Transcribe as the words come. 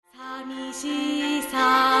し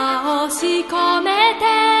さを仕込めて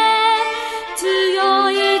強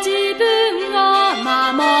い自分を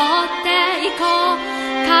守っていこう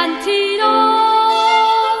感じろ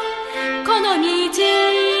この道ず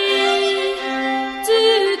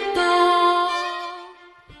っと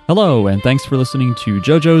Hello, and thanks for listening to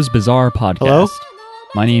JoJo's Bizarre Podcast. Hello?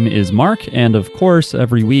 My name is Mark, and of course,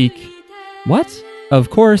 every week... What? Of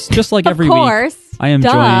course, just like every week, I am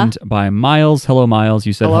joined by Miles. Hello, Miles.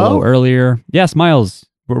 You said hello earlier. Yes, Miles,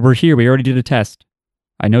 we're here. We already did a test.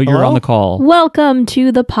 I know you're on the call. Welcome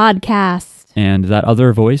to the podcast. And that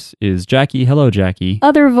other voice is Jackie. Hello, Jackie.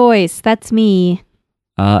 Other voice, that's me.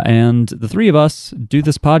 And the three of us do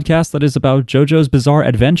this podcast that is about JoJo's Bizarre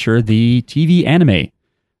Adventure, the TV anime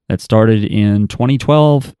that started in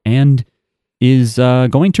 2012 and is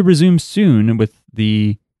going to resume soon with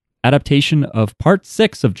the adaptation of Part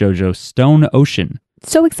 6 of JoJo, Stone Ocean.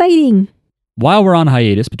 So exciting. While we're on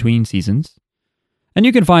hiatus between seasons. And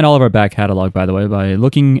you can find all of our back catalog, by the way, by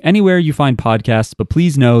looking anywhere you find podcasts, but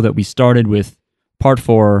please know that we started with Part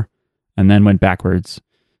 4 and then went backwards.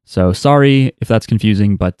 So sorry if that's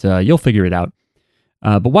confusing, but you'll figure it out.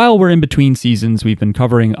 But while we're in between seasons, we've been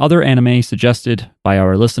covering other anime suggested by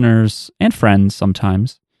our listeners and friends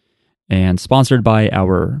sometimes, and sponsored by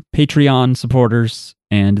our Patreon supporters.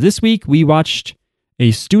 And this week, we watched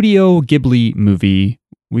a Studio Ghibli movie.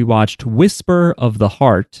 We watched Whisper of the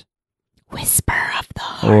Heart. Whisper of the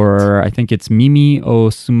Heart. Or I think it's Mimi o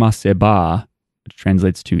Sumaseba, which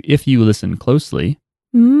translates to If You Listen Closely.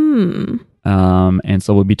 And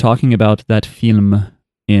so we'll be talking about that film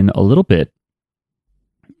in a little bit.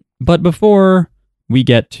 But before we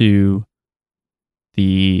get to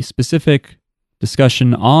the specific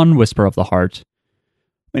discussion on Whisper of the Heart,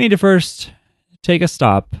 we need to first take a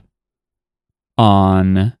stop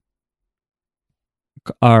on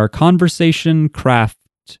our conversation craft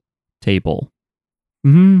table.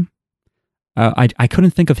 I couldn't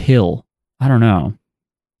think of Hill. I don't know.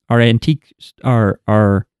 Our antique, we're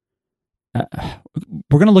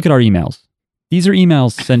going to look at our emails. These are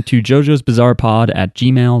emails sent to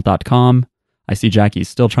jojosbizarrepod@gmail.com. I see Jackie's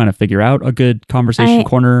still trying to figure out a good conversation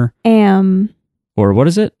corner. Or what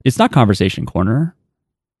is it? It's not conversation corner.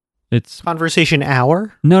 It's Conversation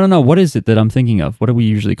hour? No. What is it that I'm thinking of? What do we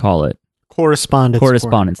usually call it?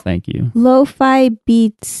 Correspondence. Thank you. Lo-fi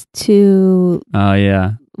beats to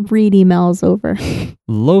yeah. read emails over.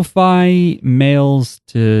 Lo-fi mails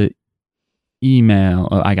to email.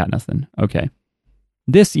 Oh, I got nothing. Okay.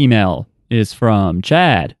 This email is from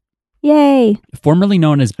Chad. Yay. Formerly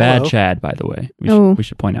known as Bad Hello. Chad, by the way. We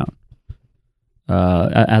should point out.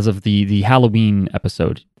 As of the Halloween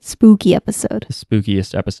episode. Spooky episode. The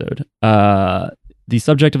spookiest episode. The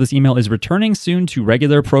subject of this email is returning soon to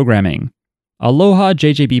regular programming. Aloha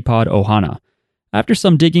JJB Pod Ohana. After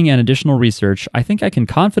some digging and additional research, I think I can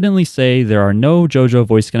confidently say there are no JoJo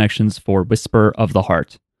voice connections for Whisper of the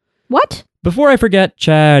Heart. What? Before I forget,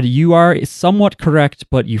 Chad, you are somewhat correct,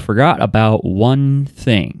 but you forgot about one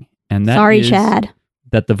thing. And that Sorry, is Chad.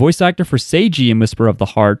 that the voice actor for Seiji in Whisper of the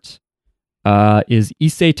Heart is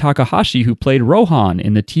Issei Takahashi, who played Rohan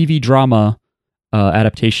in the TV drama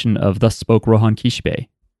adaptation of Thus Spoke Rohan Kishibe.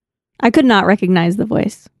 I could not recognize the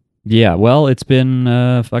voice. Yeah, well, it's been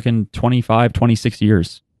fucking 25, 26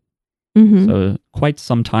 years. So quite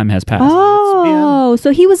some time has passed. Oh,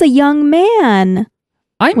 so he was a young man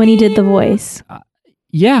when he did the voice.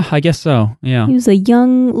 Yeah, I guess so. Yeah. He was a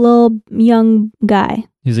young guy.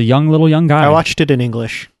 He's a young guy. I watched it in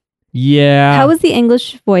English. Yeah. How was the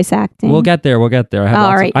English voice acting? We'll get there. All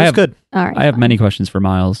right. It's good. All right. I have many questions for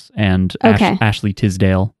Miles and Okay. Ashley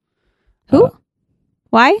Tisdale. Who?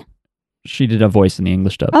 Why? She did a voice in the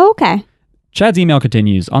English dub. Oh, okay. Chad's email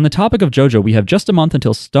continues. On the topic of JoJo, we have just a month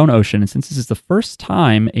until Stone Ocean, and since this is the first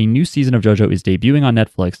time a new season of JoJo is debuting on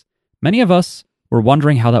Netflix, many of us were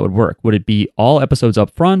wondering how that would work. Would it be all episodes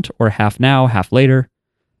up front, or half now, half later?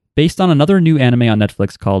 Based on another new anime on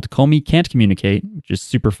Netflix called Komi Can't Communicate, which is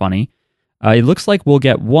super funny, it looks like we'll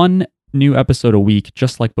get one new episode a week,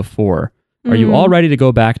 just like before. Are you all ready to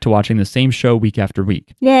go back to watching the same show week after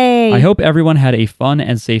week? Yay. I hope everyone had a fun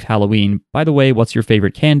and safe Halloween. By the way, what's your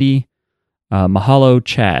favorite candy? Mahalo,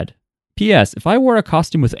 Chad. P.S. If I wore a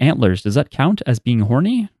costume with antlers, does that count as being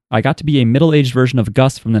horny? I got to be a middle-aged version of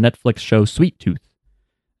Gus from the Netflix show Sweet Tooth.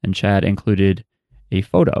 And Chad included a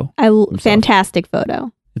photo. Fantastic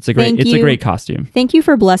photo. It's a great costume. Thank you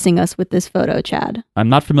for blessing us with this photo, Chad. I'm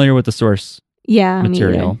not familiar with the source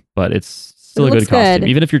material, but it's still a good costume.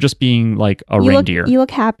 Even if you're just being like a reindeer. You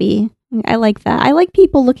look happy. I like that. I like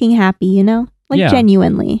people looking happy, you know?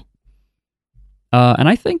 Genuinely. And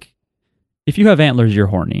I think if you have antlers, you're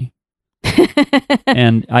horny.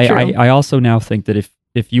 And I also now think that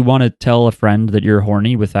if you want to tell a friend that you're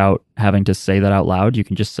horny without having to say that out loud, you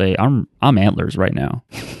can just say, I'm antlers right now.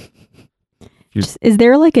 Is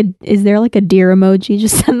there like a deer emoji?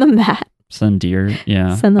 Just send them that. Send deer,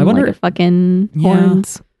 yeah. Send them like a fucking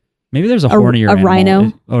horns. Maybe there's a hornier a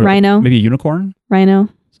rhino. Rhino. Maybe a unicorn? Rhino.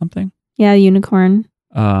 Something? Yeah, unicorn.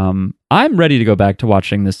 I'm ready to go back to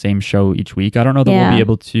watching the same show each week. I don't know that we'll be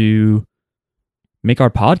able to make our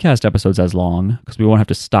podcast episodes as long because we won't have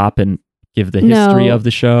to stop and give the history of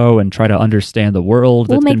the show and try to understand the world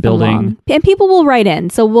that's been building. And people will write in.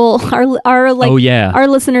 So our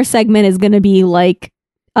listener segment is going to be like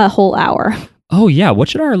a whole hour. Oh yeah, what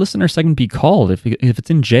should our listener segment be called? If it's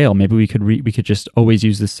in jail, maybe we could just always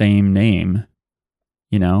use the same name.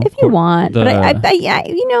 You know, if you want. But I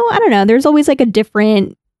don't know. There's always like a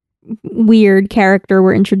different weird character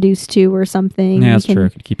we're introduced to or something. Yeah, that's true.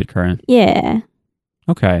 Could keep it current. Yeah.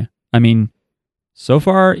 Okay. I mean, so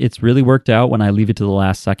far it's really worked out when I leave it to the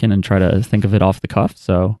last second and try to think of it off the cuff.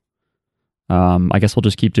 So, I guess we'll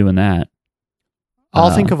just keep doing that.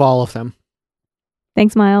 I'll think of all of them.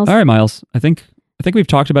 Thanks, Miles. All right, Miles. I think we've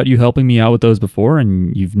talked about you helping me out with those before,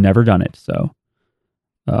 and you've never done it. So,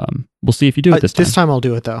 we'll see if you do it this time. This time I'll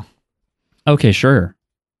do it though. Okay, sure.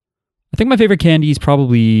 I think my favorite candy is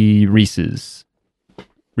probably Reese's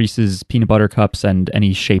peanut butter cups and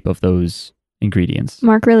any shape of those ingredients.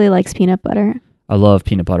 Mark really likes peanut butter. I love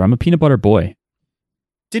peanut butter. I'm a peanut butter boy.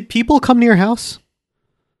 Did people come to your house?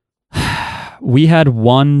 We had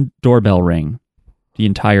one doorbell ring the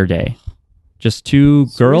entire day. Just two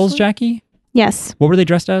girls, Jackie? Yes. What were they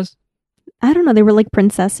dressed as? I don't know. They were like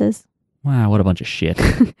princesses. Wow, what a bunch of shit.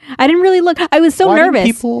 I didn't really look. I was so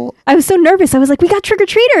nervous. I was so nervous. I was like, we got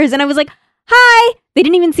trick-or-treaters. And I was like, hi. They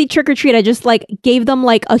didn't even see trick-or-treat. I just like gave them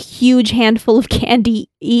like a huge handful of candy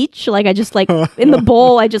each. Like I just like in the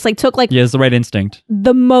bowl, I just like took like it's the right instinct.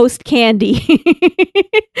 The most candy.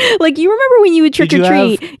 Like you remember when you would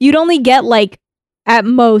trick-or-treat, you'd only get like at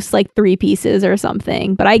most like 3 pieces or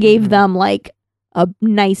something. But I gave them like a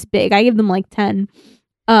nice big. I gave them like 10.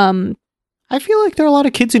 I feel like there are a lot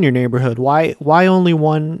of kids in your neighborhood. Why only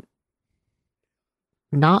one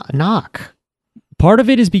knock? Part of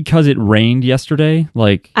it is because it rained yesterday.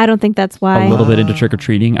 Like I don't think that's why. A little bit into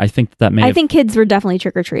trick-or-treating. I think that may I think kids were definitely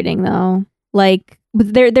trick-or-treating though. Like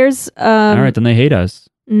there's all right, then they hate us.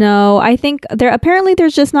 No, I think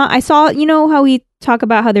there's just not. I saw, you know how we talk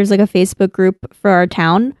about how there's like a Facebook group for our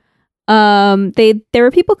town. There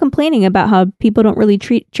were people complaining about how people don't really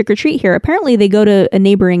trick-or-treat here. Apparently they go to a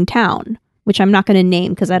neighboring town, which I'm not going to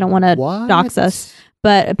name because I don't want to dox us.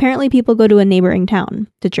 But apparently people go to a neighboring town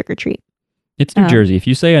to trick-or-treat. It's New Jersey. If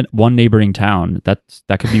you say one neighboring town, that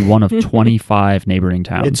could be one of 25 neighboring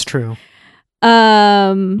towns. It's true.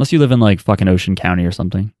 Unless you live in like fucking Ocean County or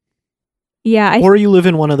something. Yeah. Or you live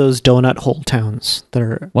in one of those donut hole towns that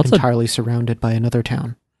are entirely surrounded by another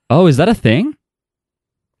town. Oh, is that a thing?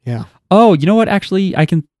 Yeah. Oh, you know what? Actually, I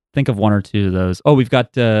can think of one or two of those. Oh, we've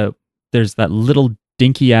got, there's that little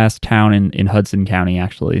dinky ass town in Hudson County,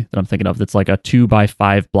 actually, that I'm thinking of. That's like a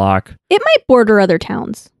 2x5 block. It might border other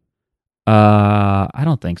towns. I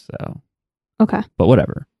don't think so. Okay. But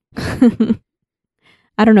whatever.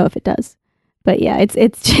 I don't know if it does. But yeah,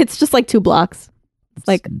 it's just like 2 blocks. It's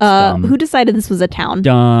like, dumb. Who decided this was a town?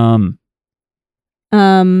 Dumb.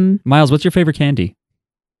 Miles, what's your favorite candy?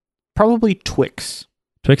 Probably Twix.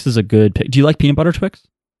 Twix is a good pick. Do you like peanut butter Twix?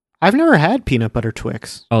 I've never had peanut butter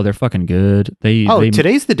Twix. Oh, they're fucking good.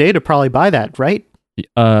 Today's the day to probably buy that, right?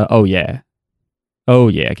 Oh yeah.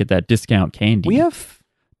 Get that discount candy. We have.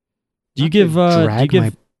 Do you give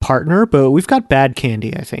my partner? But we've got bad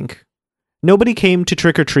candy, I think. Nobody came to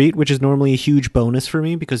trick or treat, which is normally a huge bonus for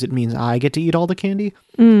me because it means I get to eat all the candy.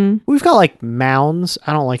 We've got like Mounds.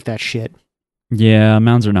 I don't like that shit. Yeah,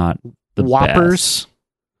 Mounds are not the Whoppers. Best.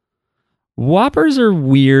 Whoppers are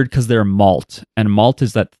weird because they're malt, and malt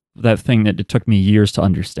is that thing that it took me years to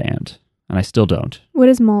understand, and I still don't. What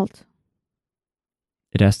is malt?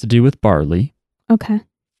 It has to do with barley. Okay.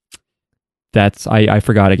 That's I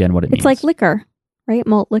forgot again what it means. It's like liquor, right?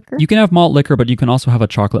 Malt liquor. You can have malt liquor, but you can also have a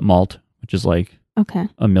chocolate malt, which is like a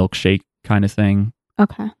milkshake kind of thing.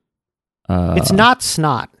 Okay. It's not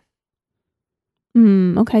snot.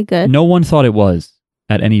 Okay, good. No one thought it was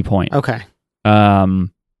at any point. Okay.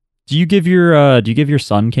 Do you give your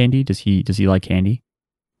son candy? Does he like candy?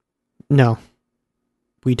 No.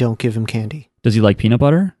 We don't give him candy. Does he like peanut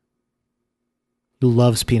butter? He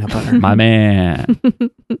loves peanut butter. My man.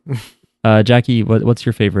 Jackie, what's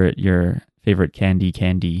your favorite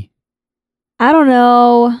candy? I don't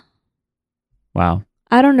know. Wow.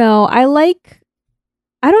 I don't know. I like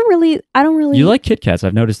I don't really. You like Kit Kats.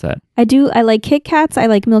 I've noticed that. I do. I like Kit Kats. I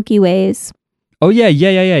like Milky Ways. Oh, yeah.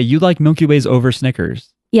 You like Milky Ways over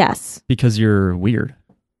Snickers Yes, because you're weird.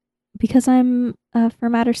 because I'm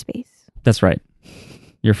from outer space. That's right.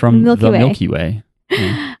 You're from Milky the Way. Milky Way.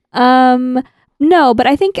 Yeah. No, but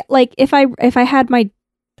I think like if I had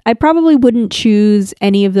I probably wouldn't choose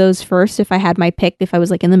any of those first if I had my pick. If I was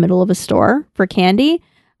like in the middle of a store for candy,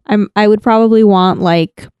 I would probably want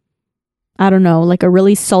like, I don't know, like a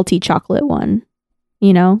really salty chocolate one.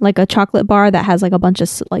 You know, like a chocolate bar that has like a bunch of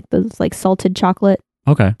like those like salted chocolate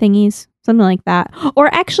Okay. thingies, something like that.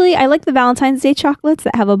 Or actually, I like the Valentine's Day chocolates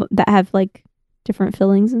that have like different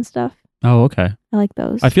fillings and stuff. Oh, okay. I like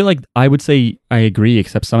those. I feel like I would say I agree,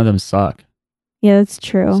 except some of them suck. Yeah, that's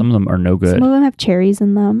true. Some of them are no good. Some of them have cherries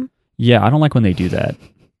in them. Yeah, I don't like when they do that.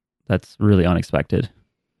 That's really unexpected.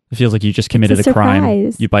 It feels like you just committed It's a a crime.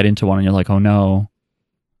 surprise. You bite into one and you're like, oh no.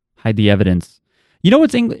 Hide the evidence. You know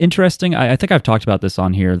what's interesting? I think I've talked about this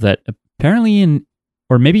on here, that apparently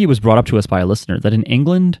or maybe it was brought up to us by a listener, that in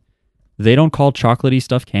England, they don't call chocolatey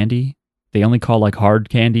stuff candy. They only call like hard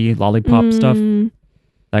candy, lollipop stuff,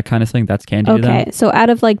 that kind of thing. That's candy to them. Okay, so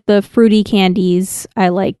out of like the fruity candies, I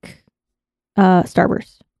like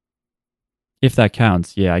Starburst. If that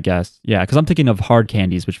counts, yeah, I guess. Yeah, because I'm thinking of hard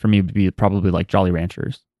candies, which for me would be probably like Jolly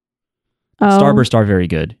Ranchers. Oh, Starburst are very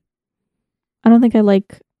good. I don't think I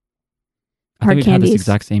like I hard think we've had this candies.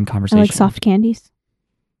 exact same I conversation. like soft candies.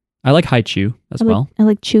 I like Haichu as well. I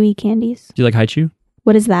like chewy candies. Do you like Haichu?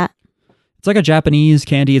 What is that? It's like a Japanese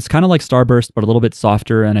candy. It's kind of like Starburst, but a little bit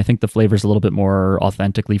softer, and I think the flavor's a little bit more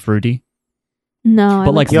authentically fruity. No,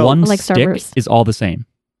 But like Yo, one I like stick Starburst. is all the same.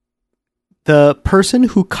 The person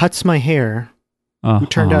who cuts my hair, who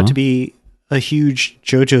turned out to be a huge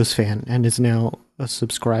JoJo's fan and is now a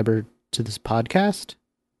subscriber to this podcast.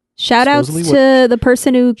 Shout out supposedly to the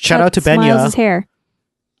person who Shout out to cuts Benya. Miles' hair.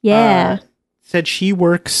 Yeah. Said she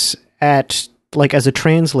works at like as a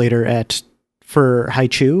translator for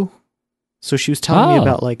Haichu. So she was telling me Oh.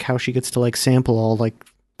 about like how she gets to like sample all like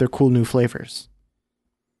their cool new flavors.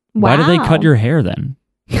 Why do they Wow. cut your hair then?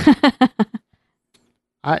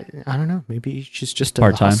 I don't know. Maybe she's just a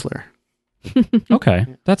Part-time. hustler. Okay,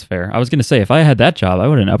 that's fair. I was gonna say if I had that job, I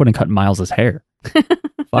wouldn't cut Miles's hair.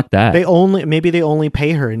 Fuck that. Maybe they only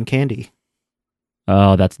pay her in candy.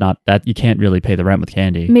 Oh, that's not that. You can't really pay the rent with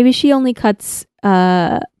candy. Maybe she only cuts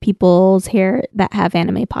people's hair that have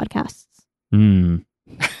anime podcasts. Hmm.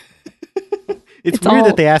 It's It's weird all-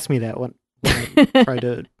 that they asked me that when I tried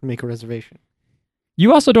to make a reservation.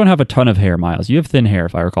 You also don't have a ton of hair, Miles. You have thin hair,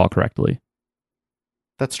 if I recall correctly.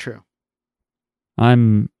 That's true.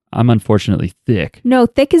 I'm unfortunately thick. No,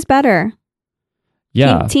 thick is better.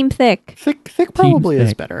 Yeah, Team thick. Thick probably is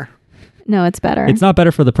thick. better. No, it's better. it's not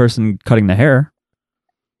better for the person cutting the hair.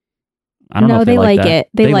 I don't know No, if they like that. it.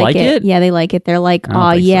 They like it. it. Yeah, they like it. They're like, I don't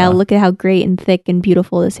oh think yeah, so. look at how great and thick and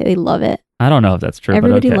beautiful this is. They love it. I don't know if that's true.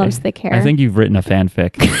 Everybody but okay. loves thick hair. I think you've written a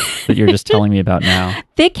fanfic that you're just telling me about now.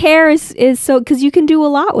 thick hair is so because you can do a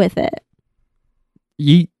lot with it.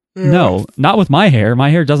 No, not with my hair. My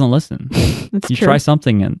hair doesn't listen. That's You true. try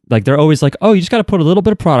something and like they're always like, oh, you just got to put a little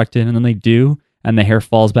bit of product in, and then they do, and the hair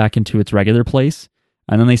falls back into its regular place,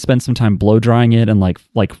 and then they spend some time blow drying it and like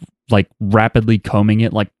rapidly combing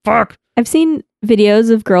it. Like fuck. I've seen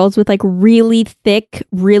videos of girls with like really thick,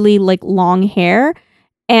 really like long hair,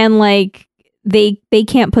 and like they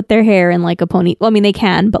can't put their hair in like a pony. Well, I mean they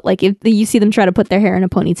can, but like if you see them try to put their hair in a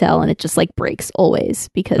ponytail and it just like breaks always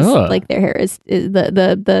because Ugh. like their hair is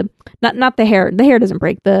the not the hair. The hair doesn't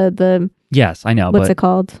break. The Yes, I know, what's but it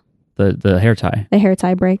called? the hair tie. The hair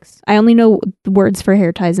tie breaks. I only know the words for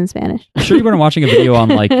hair ties in Spanish. I'm sure you weren't watching a video on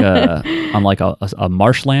like a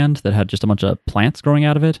marshland that had just a bunch of plants growing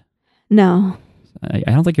out of it. No. I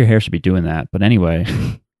don't think your hair should be doing that. But anyway,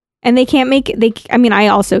 And they can't make it, I mean, I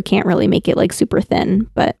also can't really make it like super thin,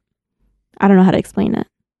 but I don't know how to explain it.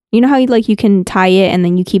 You know how you can tie it and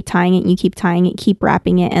then you keep tying it and you keep tying it, keep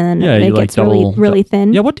wrapping it, and then Yeah, it you, like, gets really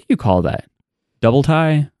thin. yeah. What do you call that? Double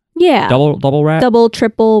tie? Yeah. Double wrap? Double,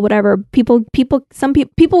 triple, whatever. Some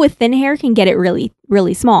people with thin hair can get it really,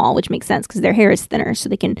 really small, which makes sense because their hair is thinner, so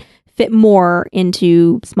they can fit more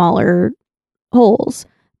into smaller holes.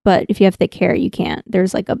 But if you have thick hair, you can't.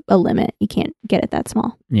 There's like a limit. You can't get it that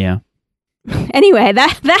small. Yeah. Anyway,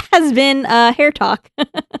 that has been hair talk.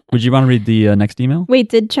 Would you want to read the next email? Wait,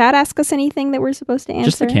 did Chad ask us anything that we're supposed to answer?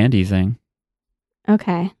 Just the candy thing.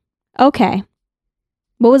 Okay.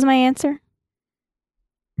 What was my answer?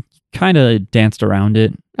 Kind of danced around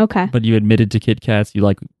it, Okay. but you admitted to Kit Kats. You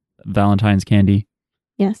like Valentine's candy.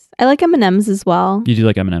 Yes, I like M&Ms as well. You do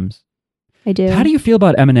like M&Ms. I do. How do you feel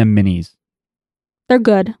about M&M minis? They're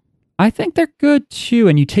good. I think they're good too,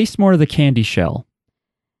 and you taste more of the candy shell.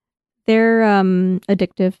 They're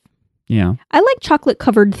addictive. Yeah. I like chocolate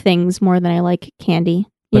covered things more than I like candy.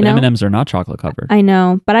 But You know? M&Ms are not chocolate covered. I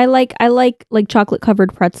know, but I like chocolate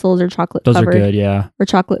covered pretzels or chocolate Those covered are good, yeah. or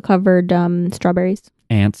chocolate covered strawberries.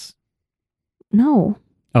 Ants. No.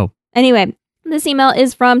 Oh. Anyway, this email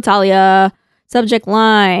is from Talia. Subject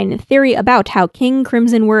line: theory about how King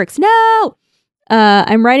Crimson works. No!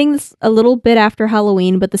 I'm writing this a little bit after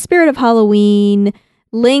Halloween, but the spirit of Halloween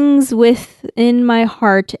lingers within my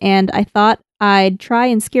heart, and I thought I'd try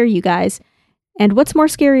and scare you guys. And what's more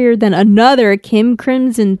scarier than another King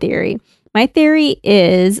Crimson theory? My theory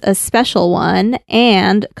is a special one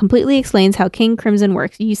and completely explains how King Crimson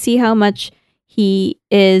works. You see how much he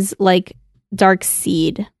is like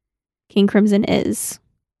Darkseid. King Crimson is.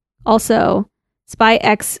 Also, Spy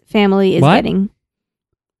X family is What? getting...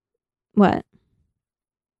 What?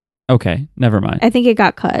 Okay, never mind. I think it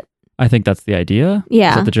got cut. I think that's the idea. Is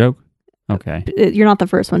Yeah. that the joke? Okay. You're not the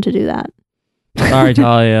first one to do that. Sorry,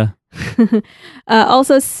 Talia.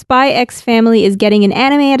 Also, Spy X Family is getting an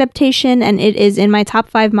anime adaptation, and it is in my top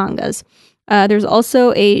 5 mangas. There's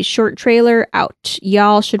also a short trailer out.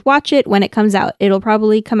 Y'all should watch it when it comes out. It'll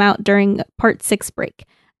probably come out during part 6 break.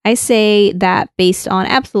 I say that based on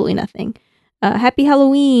absolutely nothing. Happy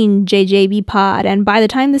Halloween, JJB Pod. And by the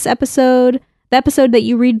time the episode that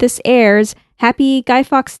you read this airs, happy Guy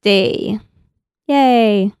Fawkes Day.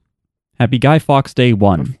 Yay. Happy Guy Fawkes Day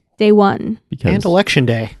 1. Day 1. Because And Election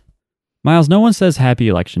Day. Miles, no one says Happy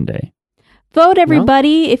Election Day. Vote,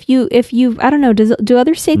 everybody. If you I don't know, do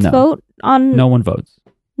other states No. vote on No one votes.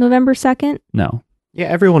 November 2nd? No. Yeah,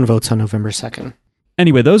 everyone votes on November 2nd.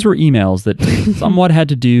 Anyway, those were emails that somewhat had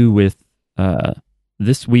to do with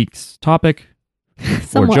this week's topic for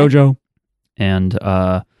Somewhat. JoJo. And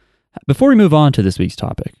before we move on to this week's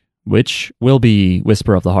topic, which will be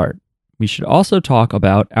Whisper of the Heart, we should also talk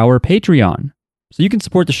about our Patreon. So you can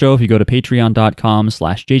support the show if you go to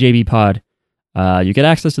patreon.com/jjbpod. You get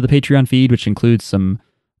access to the Patreon feed, which includes some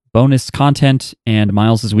bonus content and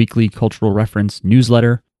Miles's weekly cultural reference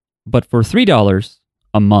newsletter. But for $3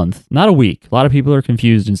 a month, not a week. A lot of people are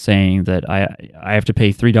confused in saying that I have to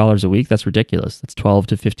pay $3 a week. That's ridiculous. That's $12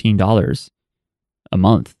 to $15 a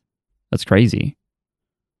month. That's crazy.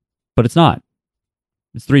 But it's not.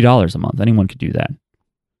 It's $3 a month. Anyone could do that.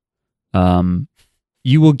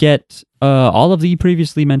 You will get all of the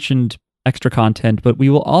previously mentioned extra content, but we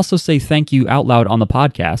will also say thank you out loud on the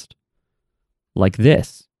podcast, like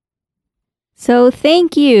this. So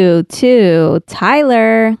thank you to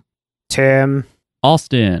Tyler, Tim,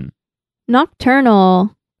 Austin,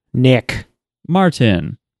 Nocturnal, Nick,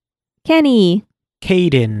 Martin, Kenny,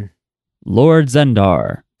 Caden, Lord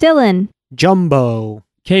Zendar, Dylan, Jumbo,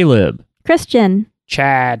 Caleb, Christian,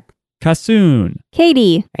 Chad, Kasoon.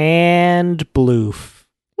 Katie. and Bloof.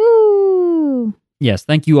 Woo! Yes,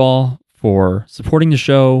 thank you all for supporting the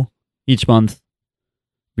show each month.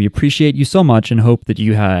 We appreciate you so much and hope that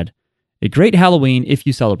you had a great Halloween if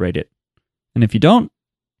you celebrate it. And if you don't,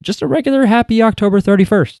 just a regular happy October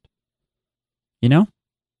 31st. You know?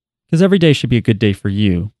 Because every day should be a good day for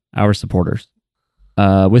you, our supporters.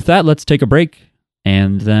 With that, let's take a break,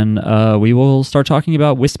 and then we will start talking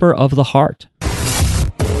about Whisper of the Heart.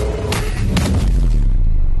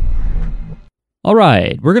 All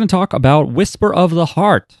right, we're going to talk about Whisper of the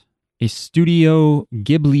Heart, a Studio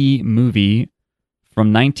Ghibli movie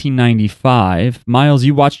from 1995. Miles,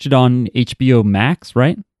 you watched it on HBO Max,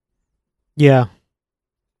 right? Yeah.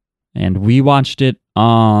 And we watched it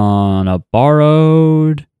on a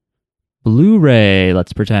borrowed Blu-ray,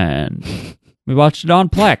 let's pretend. We watched it on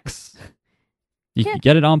Plex. You Yeah. can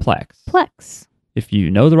get it on Plex Plex. if you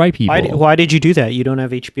know the right people. Why did you do that? You don't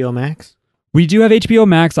have HBO Max? We do have HBO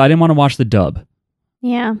Max. I didn't want to watch the dub.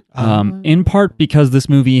 Yeah. In part because this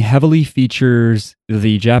movie heavily features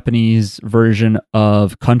the Japanese version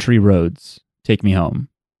of Country Roads, Take Me Home.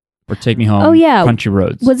 Or Take Me Home, Oh, yeah. Country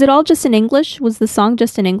Roads. Was it all just in English? Was the song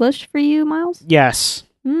just in English for you, Miles? Yes.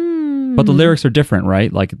 But the lyrics are different,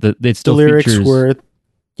 right? Like, it still The lyrics features... were...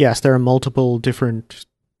 Yes, there are multiple different...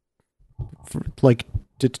 Like,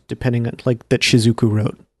 depending on... Like, that Shizuku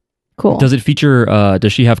wrote. Cool. Does it feature...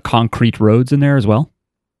 does she have concrete roads in there as well?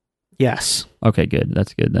 Yes. Okay, good.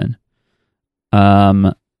 That's good then.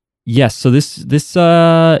 Yes, so this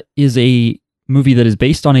is a movie that is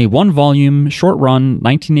based on a one-volume, short-run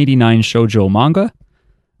 1989 shoujo manga,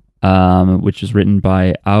 which is written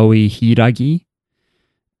by Aoi Hiragi.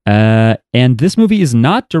 And this movie is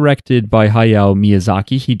not directed by Hayao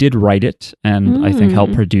Miyazaki. He did write it and I think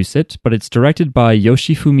help produce it, but it's directed by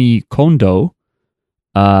Yoshifumi Kondo,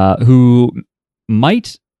 who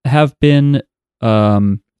might have been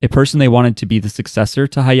a person they wanted to be the successor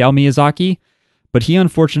to Hayao Miyazaki, but he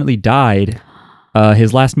unfortunately died.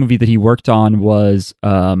 His last movie that he worked on was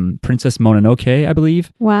Princess Mononoke, I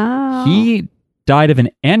believe. Wow. He died of an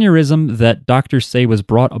aneurysm that doctors say was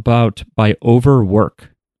brought about by overwork.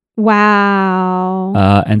 Wow.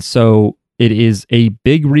 And so it is a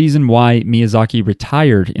big reason why Miyazaki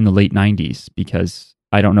retired in the late 90s, because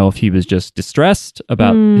I don't know if he was just distressed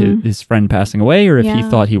about his friend passing away or if he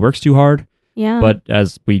thought he works too hard. Yeah. But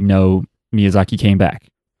as we know, Miyazaki came back.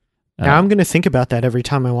 Now I'm going to think about that every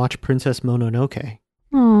time I watch Princess Mononoke.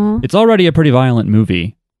 Aw. It's already a pretty violent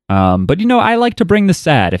movie. But, I like to bring the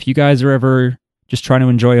sad. If you guys are ever just trying to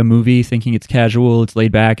enjoy a movie, thinking it's casual, it's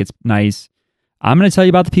laid back, it's nice, I'm going to tell you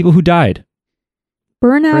about the people who died.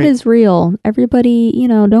 Burnout Right. is real. Everybody,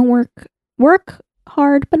 don't work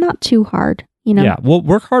hard, but not too hard. Yeah, well,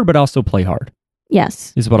 work hard, but also play hard,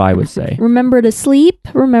 Yes. is what I would say. Remember to sleep.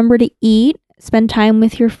 Remember to eat. Spend time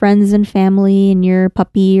with your friends and family and your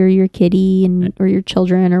puppy or your kitty or your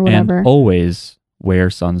children or whatever. And always wear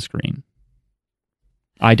sunscreen.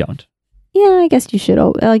 I don't. Yeah, I guess you should.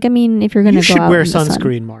 If you're going to go You should out wear in the sun.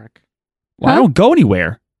 sunscreen, Mark. Well, I Huh? don't go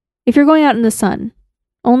anywhere. If you're going out in the sun.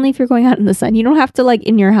 Only if you're going out in the sun. You don't have to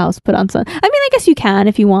in your house put on sun. I guess you can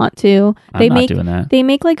if you want to. I'm not doing that. They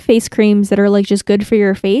make face creams that are just good for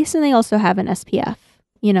your face, and they also have an SPF.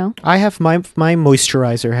 I have my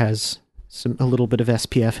moisturizer has a little bit of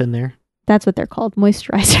SPF in there. That's what they're called,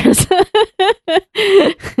 moisturizers.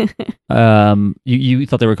 You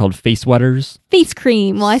thought they were called face wetters? Face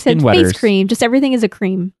cream. Well, I said Skin face wetters. cream. Just everything is a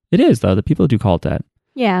cream. It is, though. The people do call it that.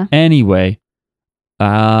 Yeah. Anyway,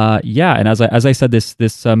 and as I said,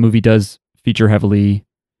 this movie does feature heavily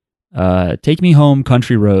 "Take Me Home,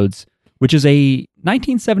 Country Roads," which is a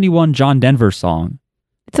 1971 John Denver song.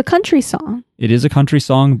 It's a country song. It is a country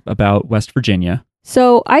song about West Virginia.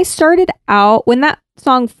 So I started out when that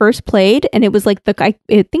song first played, and it was I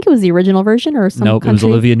think it was the original version or some Nope, it was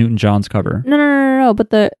country. Olivia Newton-John's cover No.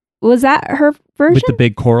 But was that her version? with the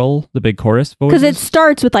big chorus voices. Because it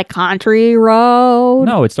starts with country road.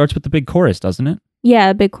 No, it starts with the big chorus, doesn't it?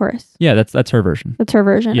 Yeah, big chorus. Yeah, that's her version. That's her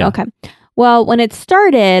version. Yeah. Okay. Well, when it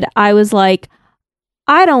started, I was like,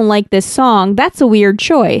 I don't like this song. That's a weird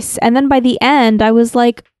choice. And then by the end, I was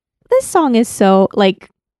like, this song is so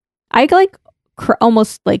I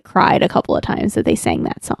almost cried a couple of times that they sang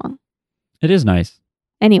that song. It is nice.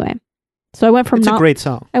 Anyway, so I went from It's a great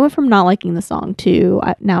song. not liking the song to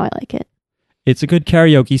now I like it. It's a good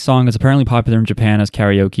karaoke song. It's apparently popular in Japan as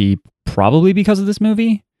karaoke, probably because of this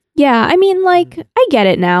movie. Yeah, I get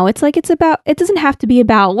it now. It doesn't have to be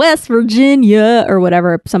about West Virginia or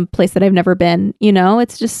whatever, some place that I've never been,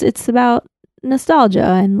 it's about nostalgia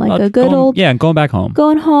and a good old going back home.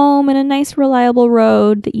 going home and a nice reliable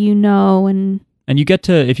road that And you get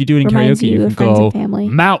to, if you do it in reminds karaoke, you you of can friends go and family.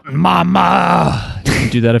 Mountain Mama. You can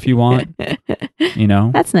do that if you want.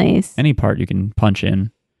 That's nice. Any part you can punch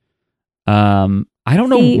in. I don't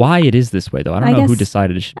know See, why it is this way though. I don't I know who guess-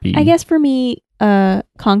 decided it should be. I guess for me,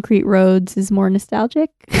 Concrete Roads is more nostalgic.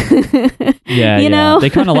 Yeah, you know? They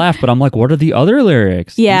kind of laugh, but I'm like, what are the other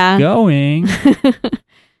lyrics? Keep Yeah. going.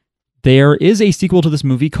 There is a sequel to this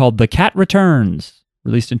movie called The Cat Returns,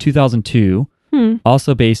 released in 2002,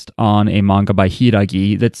 also based on a manga by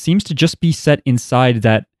Hiragi that seems to just be set inside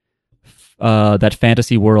that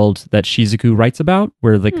fantasy world that Shizuku writes about,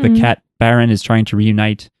 where the cat baron is trying to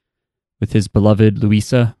reunite with his beloved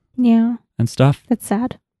Luisa Yeah, and stuff. that's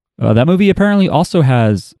sad. That movie apparently also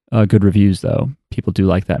has good reviews, though. People do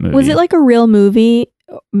like that movie. Was it a real movie?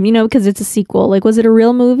 Because it's a sequel. Was it a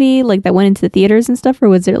real movie that went into the theaters and stuff, or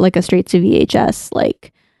was it a straight to VHS?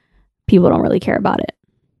 People don't really care about it.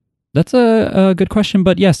 That's a good question,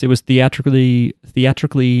 but yes, it was theatrically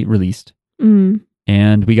released,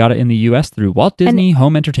 and we got it in the U.S. through Walt Disney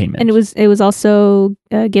Home Entertainment. And it was also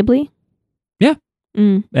Ghibli. Yeah.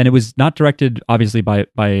 And it was not directed, obviously, by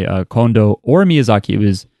Kondo or Miyazaki. It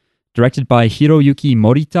was directed by Hiroyuki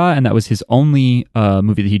Morita, and that was his only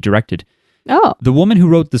movie that he directed. Oh, The woman who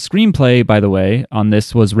wrote the screenplay, by the way, on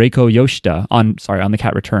this was Reiko Yoshida, on The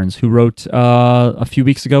Cat Returns, who wrote, a few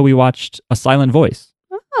weeks ago, we watched A Silent Voice.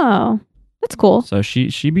 oh, that's cool. So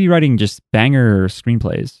she be writing just banger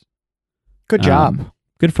screenplays. Good job.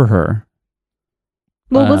 Good for her.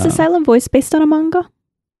 Well, was The Silent Voice based on a manga?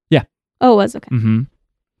 Yeah. Oh, it was okay. Mm-hmm.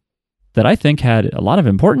 That I think had a lot of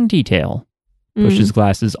important detail. Pushes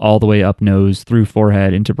glasses all the way up nose, through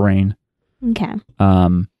forehead, into brain. Okay.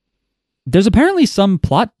 There's apparently some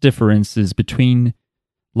plot differences between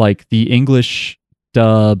the English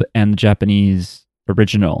dub and the Japanese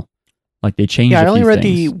original. They changed Yeah, I a only few read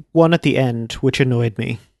things. the one at the end, which annoyed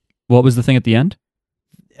me. What was the thing at the end?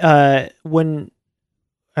 When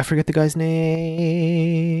I forget the guy's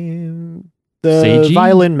name. The Seiji?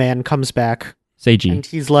 violin man comes back. Seiji. And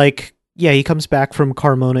he's like, yeah, he comes back from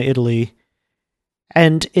Carmona, Italy.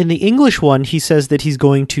 And in the English one, he says that he's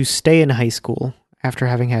going to stay in high school after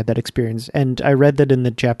having had that experience. And I read that in the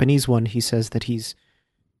Japanese one, he says that he's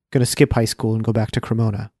going to skip high school and go back to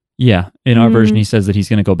Cremona. Yeah, in our version, he says that he's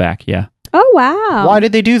going to go back. Yeah. Oh, wow. Why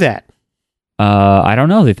did they do that? I don't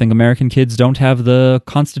know. They think American kids don't have the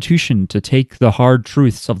constitution to take the hard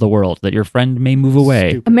truths of the world, that your friend may move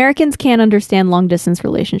away. Stupid. Americans can't understand long distance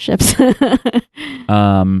relationships.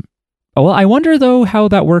 Well, I wonder, though, how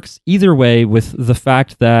that works either way with the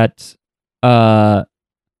fact that the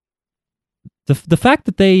fact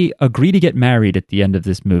that they agree to get married at the end of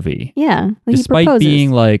this movie. Yeah. Like he Despite proposes.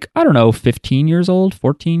 being like, I don't know, 15 years old,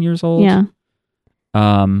 14 years old. Yeah.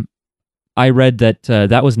 I read that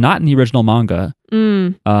that was not in the original manga.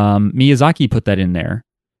 Miyazaki put that in there.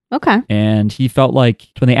 Okay. And he felt like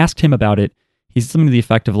when they asked him about it, he said something to the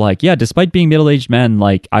effect of like, yeah, despite being middle-aged men,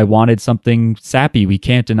 like I wanted something sappy. We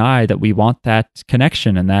can't deny that we want that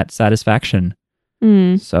connection and that satisfaction.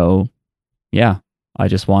 So, yeah, he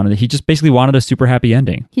just basically wanted a super happy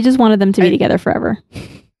ending. He just wanted them to be together forever.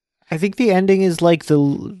 I think the ending is like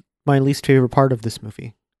my least favorite part of this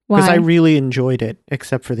movie. Why? Because I really enjoyed it,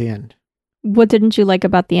 except for the end. What didn't you like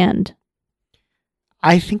about the end?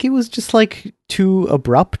 I think it was just like too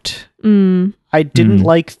abrupt. I didn't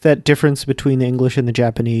like that difference between the English and the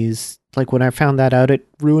Japanese. Like when I found that out, it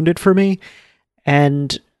ruined it for me.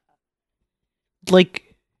 And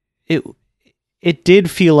like it did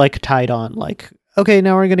feel like tied on. Like, okay,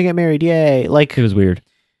 now we're gonna get married, yay! Like It was weird.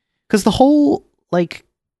 because the whole like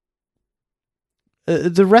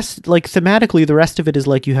the rest, like thematically, the rest of it is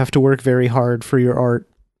like you have to work very hard for your art.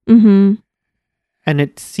 Mm-hmm. And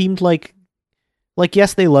it seemed like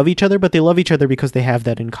yes, they love each other, but they love each other because they have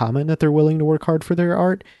that in common, that they're willing to work hard for their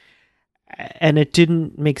art. And it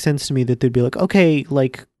didn't make sense to me that they'd be like, okay,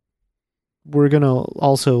 like we're gonna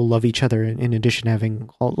also love each other in addition to having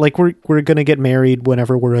like we're gonna get married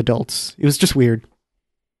whenever we're adults. It was just weird.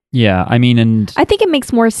 Yeah, I mean, and I think it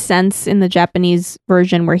makes more sense in the Japanese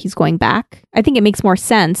version where he's going back. I think it makes more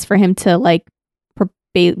sense for him to like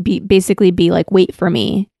basically be like, wait for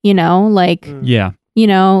me, you know, like. yeah. You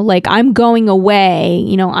know, like I'm going away,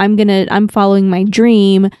 you know, I'm following my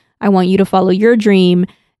dream. I want you to follow your dream.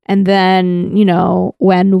 And then, you know,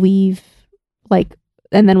 when we've like,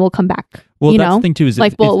 and then we'll come back. Well, you that's know? the thing too, is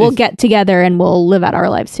like we'll get together and we'll live out our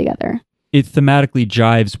lives together. It thematically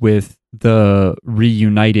jives with the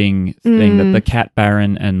reuniting thing that the cat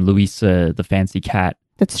baron and Louisa, the fancy cat,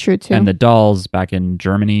 That's true too. and the dolls back in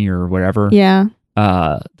Germany or wherever. Yeah.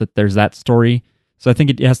 That there's that story. So I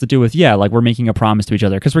think it has to do with, yeah, like we're making a promise to each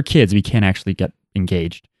other because we're kids. We can't actually get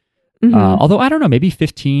engaged. Mhm. Although I don't know, maybe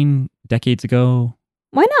 15 decades ago.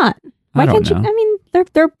 Why not? Why I don't can't you? know. I mean,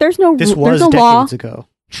 there's no This there's was no law. decades ago.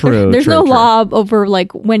 True. There's true, no true. law over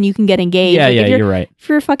like when you can get engaged. Yeah, Like, yeah, if you're right. If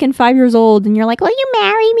you're fucking 5 years old and you're like, will you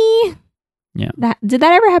marry me? Yeah. Did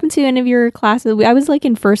that ever happen to any of your classes? I was like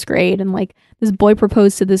in first grade and like this boy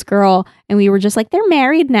proposed to this girl and we were just like, they're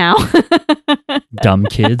married now. Dumb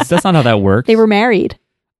kids. That's not how that works. They were married.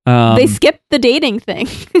 They skipped the dating thing.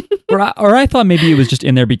 or I thought maybe it was just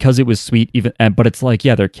in there because it was sweet, even. But it's like,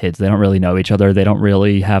 yeah, they're kids. They don't really know each other. They don't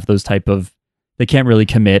really have those type of. They can't really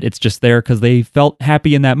commit. It's just there because they felt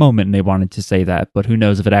happy in that moment and they wanted to say that. But who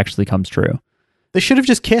knows if it actually comes true? They should have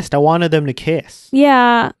just kissed. I wanted them to kiss.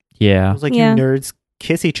 Yeah. I Yeah, was like, Yeah. you nerds,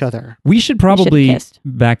 kiss each other. we should probably kissed.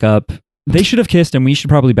 back up. They should have kissed, and we should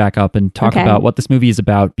probably back up and talk Okay. about what this movie is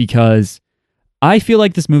about because I feel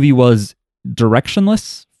like this movie was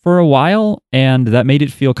directionless for a while, and that made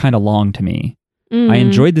it feel kind of long to me. I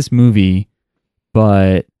enjoyed this movie,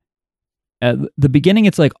 but at the beginning,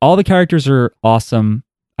 it's like all the characters are awesome.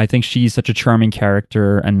 I think she's such a charming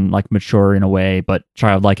character and like mature in a way, but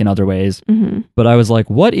childlike in other ways. Mm-hmm. But I was like,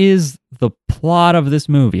 what is the plot of this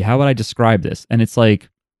movie? How would I describe this? And it's like,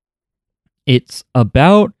 it's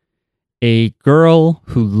about a girl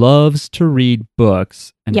who loves to read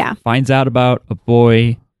books and Yeah. finds out about a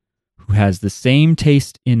boy who has the same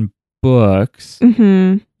taste in books,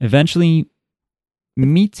 Mm-hmm. eventually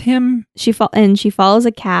meets him. She follows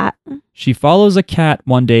a cat. She follows a cat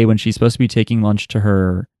one day when she's supposed to be taking lunch to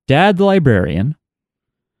her dad, the librarian.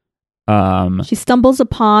 She stumbles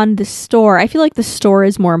upon the store. I feel like the store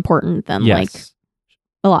is more important than Yes. like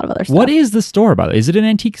a lot of other stuff. What is the store, by the way? Is it an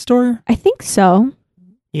antique store? I think so.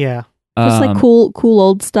 Yeah. Just like cool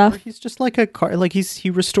old Or stuff. he's just like a car. Like he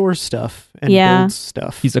restores stuff and Yeah. builds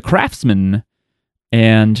stuff. He's a craftsman,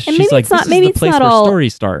 and she's maybe like, it's not- "This maybe is the it's place not where all-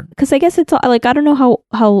 stories start." Because I guess it's like I don't know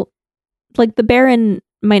how like the Baron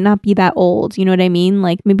not be that old. You know what I mean?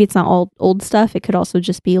 Like maybe it's not all old stuff. It could also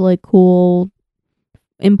just be like cool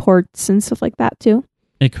imports and stuff like that too.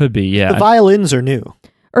 It could be, yeah. The violins are new.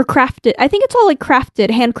 Or crafted. I think it's all like crafted,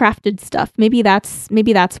 handcrafted stuff. Maybe that's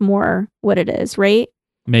more what it is, right?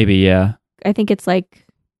 Maybe, yeah. I think it's like,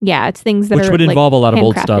 yeah, it's things that Which are would involve a lot of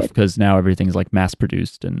old handcrafted. stuff because now everything's like mass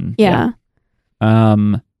produced and Yeah.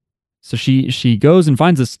 So she goes and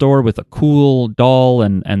finds a store with a cool doll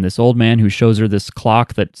and this old man who shows her this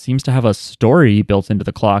clock that seems to have a story built into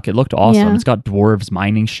the clock. It looked awesome. Yeah. It's got dwarves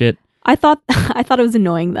mining shit. I thought it was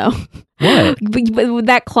annoying though. What? But with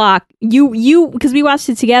that clock, you because we watched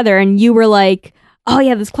it together and you were like, "Oh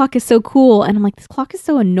yeah, this clock is so cool," and I'm like, "This clock is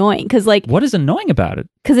so annoying," because like What is annoying about it?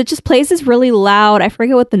 because it just plays this really loud. I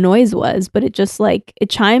forget what the noise was, but it just like it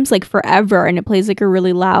chimes like forever and it plays like a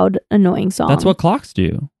really loud, annoying song. That's what clocks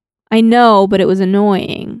do. I know, but it was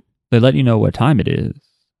annoying. They let you know what time it is.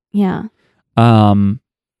 Yeah,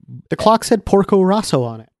 The clock said Porco Rosso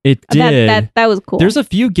on it. It did. that was cool. There's a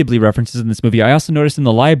few Ghibli references in this movie. I also noticed in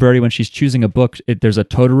the library when she's choosing a book, there's a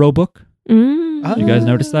Totoro book. Mm, You guys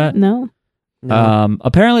notice that? no. No.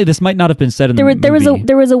 Apparently, this might not have been said in the movie.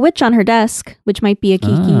 There was a witch on her desk, which might be a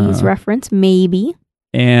Kiki's Ah. reference, maybe.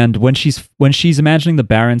 And when she's imagining the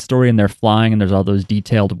Baron story and they're flying and there's all those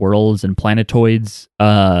detailed worlds and planetoids,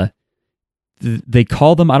 they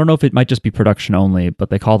call them, I don't know if it might just be production only, but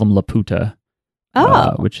they call them Laputa.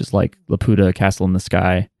 Oh, Which is like Laputa, Castle in the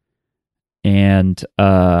Sky. And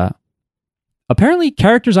apparently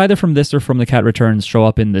characters either from this or from The Cat Returns show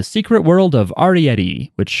up in The Secret World of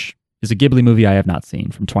Arrietty, which is a Ghibli movie I have not seen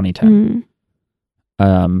from 2010.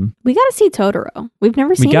 we got to see Totoro. We've never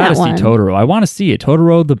We seen gotta that one. see Totoro. I want to see it.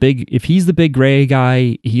 Totoro, if he's the big gray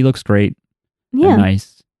guy, he looks great Yeah, and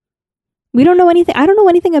nice. we don't know anything. I don't know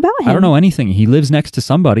anything about him. I don't know anything. He lives next to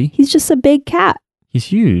somebody. He's just a big cat. He's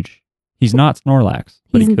huge. He's not Snorlax,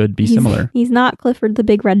 but he could be similar. He's not Clifford the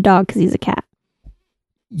big red dog because he's a cat.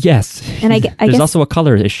 Yes. And I There's guess- also a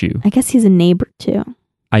color issue. I guess he's a neighbor too.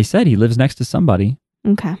 I said he lives next to somebody.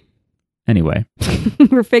 Okay, Anyway,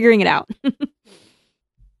 we're figuring it out.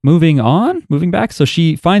 moving back. So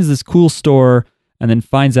she finds this cool store and then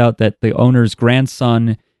finds out that the owner's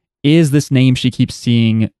grandson is this name she keeps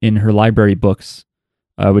seeing in her library books,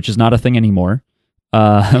 which is not a thing anymore. So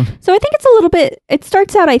I think it's a little bit. It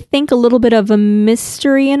starts out, I think, a little bit of a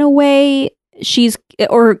mystery in a way. She's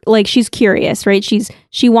curious, right?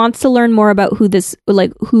 She wants to learn more about who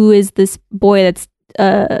is this boy that's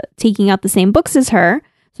taking out the same books as her.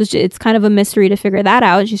 So it's kind of a mystery to figure that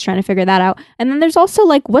out. She's trying to figure that out. And then there's also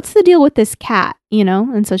like, what's the deal with this cat, you know?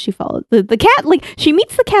 And so she follows the cat. Like she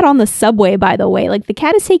meets the cat on the subway, by the way. Like the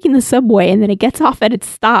cat is taking the subway and then it gets off at its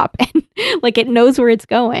stop and like it knows where it's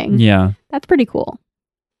going. Yeah. That's pretty cool.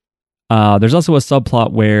 There's also a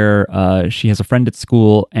subplot where she has a friend at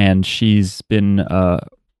school and she's been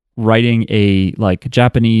writing a like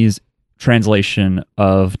Japanese translation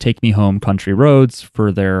of "Take Me Home, Country Roads"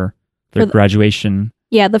 for their graduation.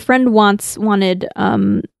 Yeah, the friend wanted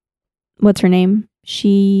what's her name?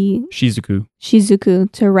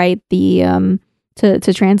 Shizuku to write the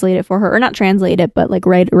to translate it for her, or not translate it, but like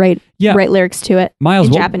write lyrics to it. Miles,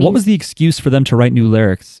 in what Japanese. was the excuse for them to write new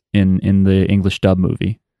lyrics in the English dub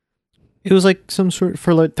movie? It was like some sort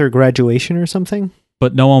for like their graduation or something.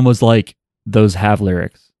 But no one was like, those have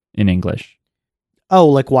lyrics in English. Oh,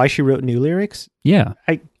 like why she wrote new lyrics? Yeah.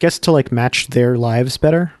 I guess to like match their lives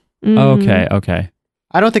better. Mm. Okay.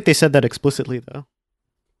 I don't think they said that explicitly though.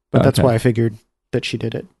 But that's Okay. why I figured that she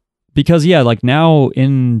did it. Because yeah, like now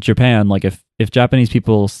in Japan, like if Japanese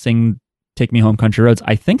people sing "Take Me Home, Country Roads,"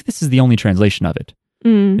 I think this is the only translation of it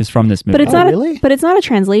Mm. is from this movie. But it's Oh, not. really? But it's not a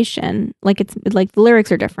translation. Like it's like the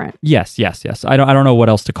lyrics are different. Yes. I don't know what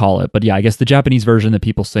else to call it, but yeah, I guess the Japanese version that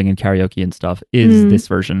people sing in karaoke and stuff is this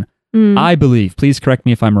version. Mm. I believe. Please correct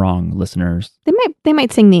me if I'm wrong, listeners. They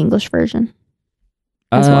might sing the English version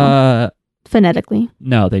as well, phonetically.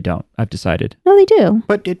 No, they don't. I've decided. No, they do.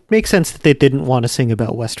 But it makes sense that they didn't want to sing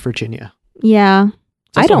about West Virginia. Yeah,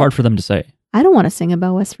 It's also I don't- hard for them to say. I don't want to sing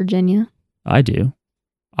about West Virginia. I do.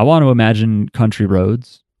 I want to imagine country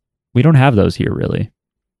roads. We don't have those here, really.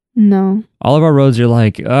 No. All of our roads are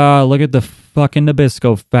like, look at the fucking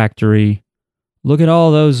Nabisco factory. Look at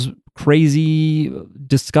all those crazy,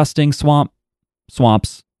 disgusting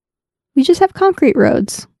swamps. We just have concrete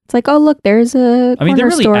roads. It's like, oh, look, there's a I mean, they're corner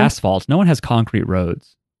really store. asphalt. No one has concrete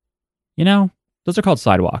roads. You know, those are called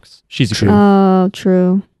sidewalks. Shizuku. Oh,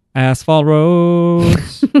 true. Asphalt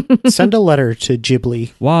roads. Send a letter to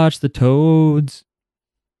Ghibli. Watch the toads.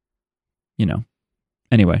 You know.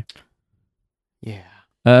 Anyway.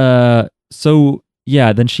 Yeah. So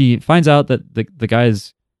yeah, then she finds out that the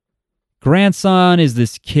guy's grandson is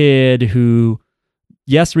this kid who,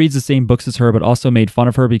 yes, reads the same books as her, but also made fun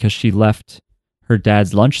of her because she left her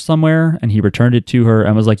dad's lunch somewhere and he returned it to her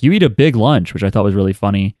and was like, "You eat a big lunch," which I thought was really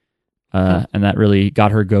funny. And that really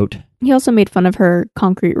got her goat. He also made fun of her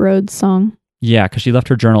Concrete Roads song. Yeah, because she left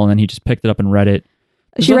her journal and then he just picked it up and read it.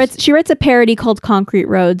 She writes a parody called Concrete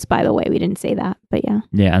Roads, by the way. We didn't say that, but yeah.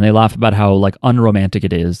 Yeah, and they laugh about how like unromantic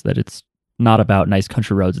it is, that it's not about nice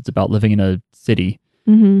country roads, it's about living in a city.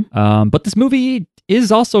 Mm-hmm. But this movie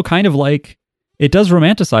is also kind of like, it does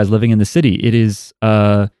romanticize living in the city. It is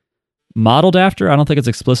modeled after, I don't think it's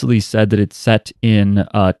explicitly said that it's set in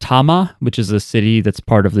Tama, which is a city that's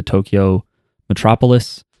part of the Tokyo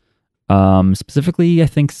metropolis. Specifically, I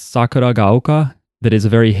think Sakuragaoka, that is a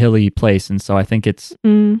very hilly place. And so I think it's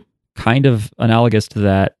kind of analogous to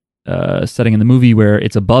that setting in the movie where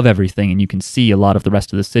it's above everything and you can see a lot of the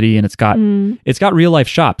rest of the city. And it's got real life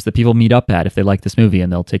shops that people meet up at if they like this movie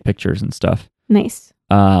and they'll take pictures and stuff. Nice.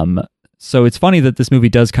 So it's funny that this movie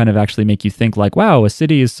does kind of actually make you think like, wow, a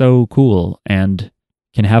city is so cool and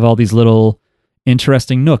can have all these little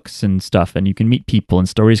interesting nooks and stuff, and you can meet people and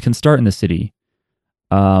stories can start in the city.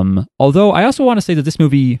 Although I also want to say that this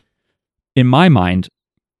movie, in my mind,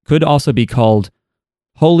 could also be called,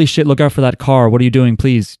 "Holy shit, look out for that car. What are you doing?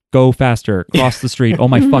 Please go faster. Cross the street. Oh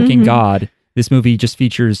my fucking God." This movie just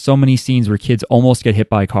features so many scenes where kids almost get hit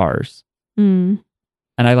by cars.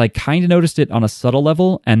 And I like kind of noticed it on a subtle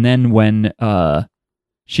level. And then when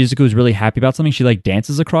Shizuku is really happy about something, she like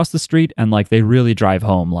dances across the street and like they really drive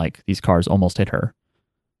home like these cars almost hit her.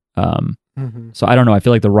 So I don't know. I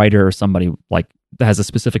feel like the writer or somebody like that has a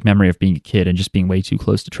specific memory of being a kid and just being way too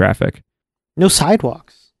close to traffic. No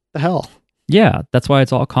sidewalks. The hell? Yeah, that's why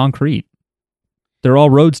it's all concrete. They're all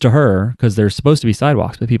roads to her because they're supposed to be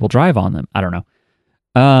sidewalks, but people drive on them. I don't know.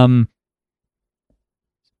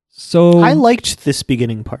 So I liked this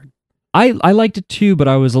beginning part. I liked it too, but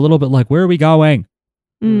I was a little bit like, where are we going?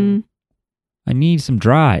 I need some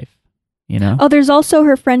drive, you know? Oh, there's also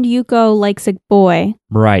her friend Yuko likes a boy.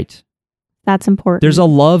 Right. That's important. There's a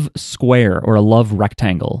love square or a love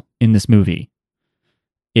rectangle in this movie.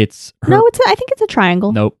 It's her... No, I think it's a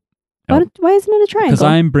triangle. Nope. Why isn't it a triangle? Because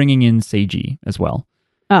I'm bringing in Seiji as well.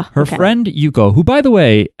 Oh, her friend Yuko, who, by the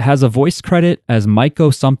way, has a voice credit as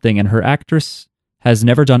Maiko something, and her actress has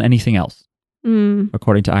never done anything else,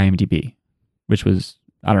 according to IMDb, which was,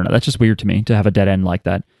 I don't know, that's just weird to me to have a dead end like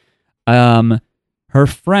that. Her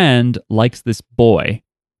friend likes this boy,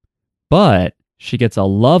 but she gets a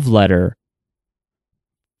love letter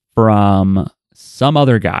from some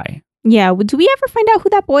other guy. Yeah, do we ever find out who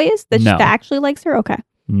that boy is that actually likes her? Okay.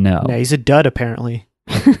 No. Yeah, he's a dud, apparently.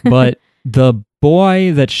 But the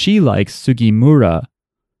boy that she likes, Sugimura,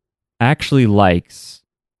 actually likes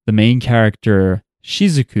the main character,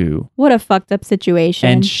 Shizuku. What a fucked up situation.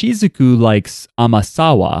 And Shizuku likes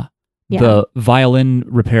Amasawa, the violin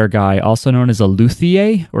repair guy, also known as a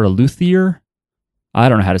luthier or a luthier. I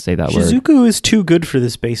don't know how to say that word. Shizuku is too good for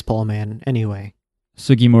this baseball man, anyway.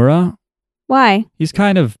 Sugimura? Why? He's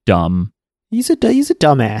kind of dumb. He's a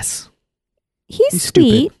dumbass. He's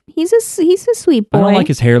sweet. He's a sweet boy. I don't like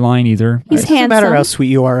his hairline either. He's handsome. It doesn't matter how sweet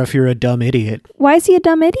you are if you're a dumb idiot. Why is he a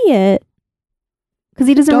dumb idiot? Because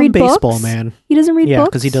he doesn't read books? Baseball man. He doesn't read books? Yeah,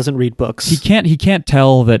 because he doesn't read books. He can't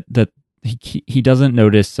tell that he doesn't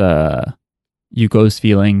notice Yuko's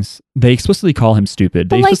feelings. They explicitly call him stupid.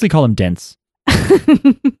 They explicitly call him dense.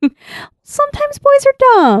 Sometimes boys are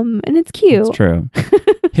dumb, and it's cute. It's true.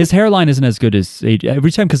 His hairline isn't as good as Seiji. Every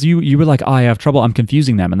time, because you were like, "Oh, I have trouble. I'm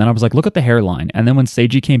confusing them," and then I was like, "Look at the hairline." And then when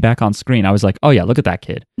Seiji came back on screen, I was like, "Oh yeah, look at that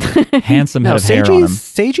kid, handsome head of hair on him."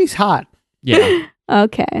 Seiji's hot. Yeah.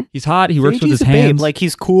 Okay. He's hot. He works with his a hands. Babe. Like,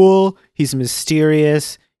 he's cool. He's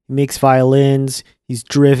mysterious. He makes violins. He's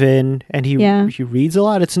driven, and he reads a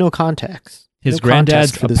lot. It's no context. His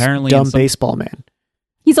granddad's for this apparently dumb baseball man.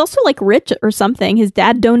 He's also like rich or something. His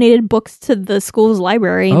dad donated books to the school's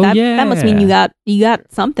library. Oh, That must mean you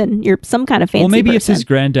got something. You're some kind of fancy. Well, maybe person. it's his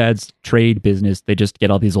granddad's trade business. They just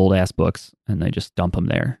get all these old ass books and they just dump them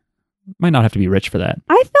there. Might not have to be rich for that.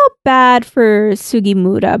 I felt bad for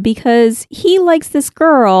Sugimura because he likes this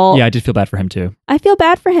girl. Yeah, I did feel bad for him too. I feel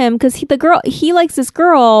bad for him because he likes this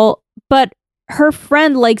girl, but her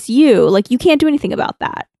friend likes you. Like, you can't do anything about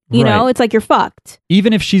that. You know, it's like you're fucked.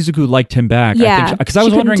 Even if Shizuku liked him back, yeah, because I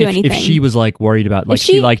was wondering if she was like worried about, like,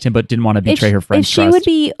 she liked him but didn't want to betray her friend's trust. If she would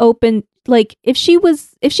be open, like if she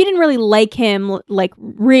didn't really like him, like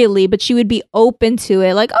really, but she would be open to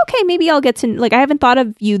it. Like, okay, maybe I'll get to, like, I haven't thought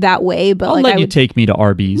of you that way, but I'll like, let you take me to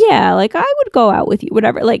Arby's. Yeah, like I would go out with you,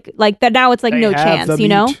 whatever. Like that now. It's like no chance, you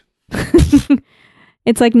know.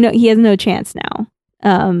 It's like no, he has no chance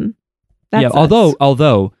now. Yeah,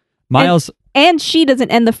 although Miles, and she doesn't,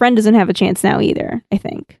 and the friend doesn't have a chance now either, I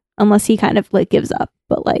think, unless he kind of like gives up.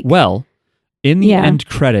 But like, well, in the Yeah. end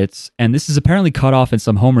credits, and this is apparently cut off in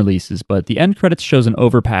some home releases, but the end credits shows an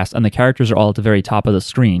overpass and the characters are all at the very top of the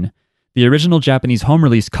screen. The original Japanese home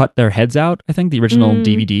release cut their heads out, I think, the original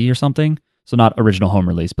DVD or something. So not original home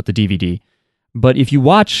release, but the DVD. But if you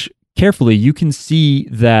watch carefully, you can see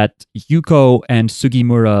that Yuko and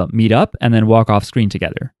Sugimura meet up and then walk off screen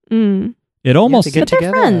together. It almost they get but they're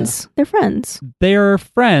together. friends. They're friends. they're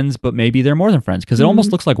friends, but maybe they're more than friends because it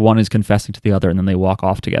almost looks like one is confessing to the other and then they walk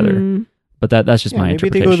off together. Mm. But that's just Yeah, my maybe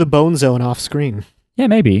interpretation. they go to the bone zone off screen. Yeah,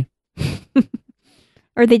 maybe.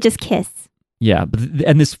 Or they just kiss. Yeah, but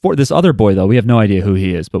and this other boy though, we have no idea who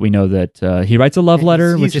he is, but we know that he writes a love Yeah,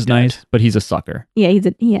 letter, he's which a is dud. nice, but he's a sucker. Yeah,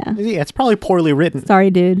 yeah. Yeah, it's probably poorly written. Sorry,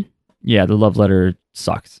 dude. Yeah, the love letter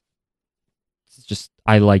sucks. It's just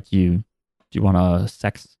I like you. Do you want to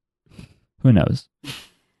sex? Who knows?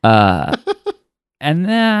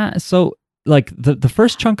 And so like the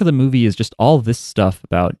first chunk of the movie is just all this stuff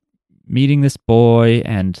about meeting this boy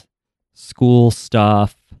and school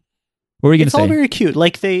stuff. What were you It's gonna all say? very cute.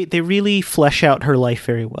 Like they really flesh out her life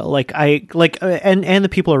very well. Like and the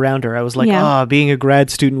people around her. I was like, Yeah. being a grad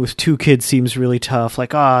student with 2 kids seems really tough.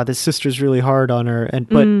 Like, this sister's really hard on her.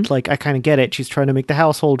 But like I kind of get it. She's trying to make the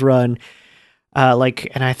household run.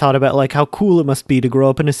 And I thought about like how cool it must be to grow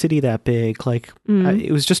up in a city that big. Like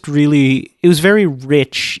it was just really, it was very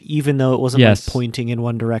rich, even though it wasn't Yes. like pointing in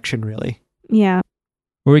one direction really. Yeah.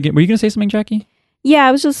 Were you gonna say something, Jackie? Yeah,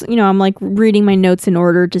 I was just, I'm like reading my notes in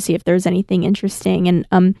order to see if there's anything interesting.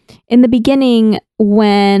 And in the beginning,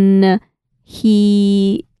 when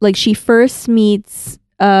she first meets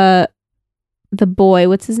the boy,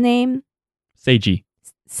 what's his name? Seiji.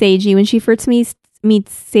 Seiji. When she first meets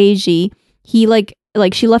Seiji, he like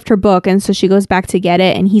she left her book, and so she goes back to get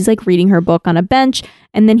it, and he's like reading her book on a bench,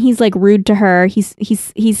 and then he's like rude to her. He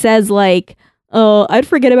says like, "Oh, I'd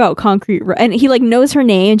forget about concrete," and he like knows her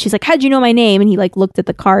name, and she's like, "How'd you know my name?" And he like looked at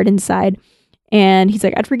the card inside, and he's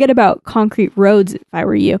like, "I'd forget about concrete roads if I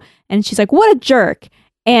were you." And she's like, "What a jerk!"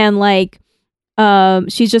 And like,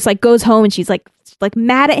 she's just like goes home, and she's like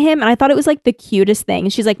mad at him, and I thought it was like the cutest thing.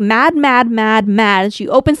 And she's like mad. And she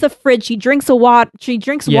opens the fridge, she drinks water. She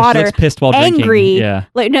water, looks pissed while angry. drinking. Yeah.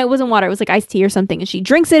 Like, no, it wasn't water. It was like iced tea or something. And she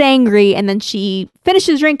drinks it angry, and then she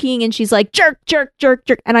finishes drinking, and she's like jerk.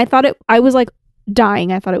 And I thought I was like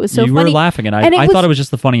dying. I thought it was so you funny. were laughing, and And I it thought was- it was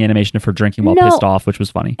just the funny animation of her drinking while No. pissed off, which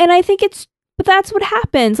was funny. And I think but that's what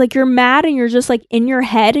happens. Like, you're mad, and you're just like in your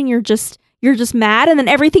head, and you're just mad, and then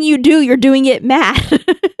everything you do, you're doing it mad.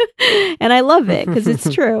 And I love it because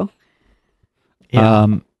it's true. Yeah.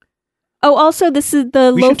 Oh, also, this is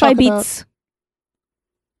the We should lo-fi talk beats.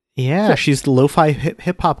 Yeah, she's the lo-fi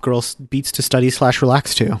hip hop girl, beats to study /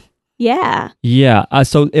 relax to. Yeah. Yeah.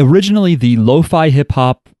 So originally the lo-fi hip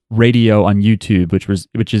hop radio on YouTube,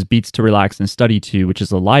 which is Beats to Relax and Study to, which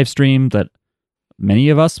is a live stream that many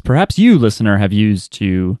of us, perhaps you listener, have used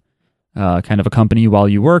to kind of accompany while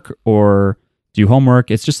you work or do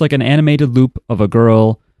homework. It's just like an animated loop of a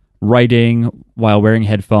girl writing while wearing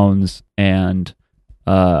headphones, and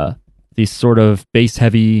these sort of bass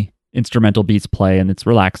heavy instrumental beats play, and it's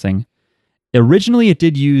relaxing. Originally, it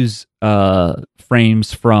did use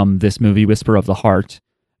frames from this movie, Whisper of the Heart.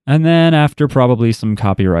 And then after probably some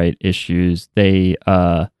copyright issues, they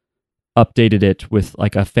updated it with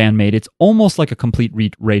like a fan-made. It's almost like a complete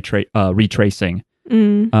retracing.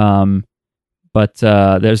 But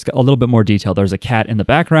there's a little bit more detail. There's a cat in the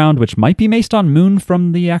background, which might be based on Moon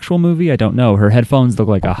from the actual movie. I don't know. Her headphones look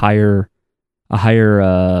like a higher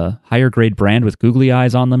grade brand with googly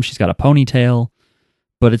eyes on them. She's got a ponytail,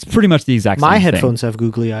 but it's pretty much the exact same My thing. headphones have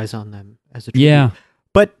googly eyes on them as a tribute. Yeah.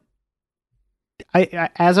 But I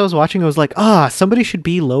as I was watching, I was like, somebody should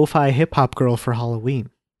be lo-fi hip hop girl for Halloween.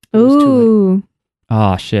 It was too late. Ooh.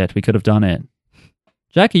 Oh shit, we could have done it.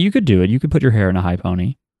 Jackie, you could do it. You could put your hair in a high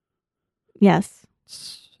pony. Yes.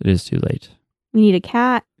 It is too late. We need a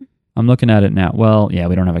cat. I'm looking at it now. Well, yeah,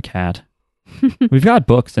 we don't have a cat. We've got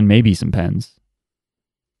books and maybe some pens.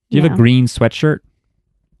 Do you have a Yeah. green sweatshirt?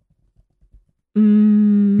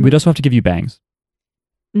 We'd also have to give you bangs.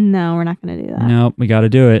 No, we're not going to do that. No, we got to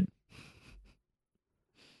do it.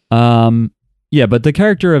 Yeah, but the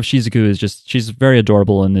character of Shizuku is she's very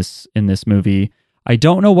adorable in this movie. I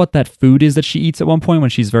don't know what that food is that she eats at one point when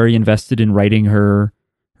she's very invested in writing her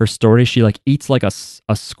story. She like eats like a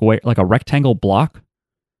square, like a rectangle block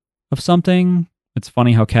of something. It's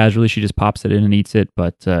funny how casually she just pops it in and eats it,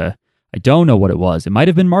 but I don't know what it was. It might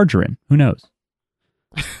have been margarine. Who knows?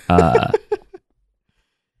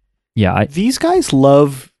 Yeah, These guys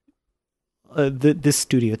love this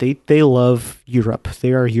studio, they love Europe.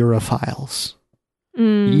 They are Europhiles.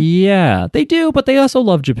 Yeah, they do, but they also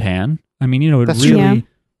love Japan. I mean, it That's really, true.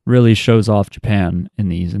 really shows off Japan in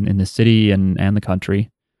these, in the city and the country.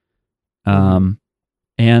 And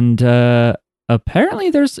apparently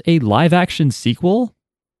there's a live action sequel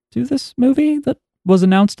to this movie that was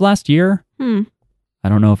announced last year. I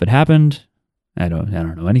don't know if it happened. I don't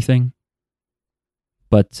know anything.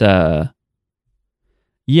 But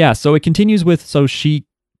yeah, so it continues with, so she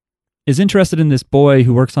is interested in this boy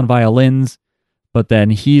who works on violins, but then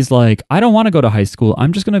he's like, I don't want to go to high school.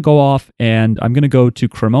 I'm just going to go off and I'm going to go to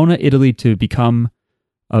Cremona, Italy to become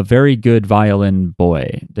a very good violin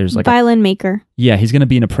boy. There's like violin maker. Yeah, he's going to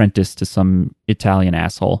be an apprentice to some Italian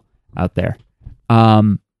asshole out there.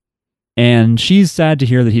 And she's sad to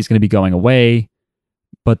hear that he's going to be going away.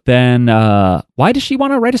 But then, why does she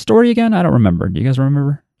want to write a story again? I don't remember. Do you guys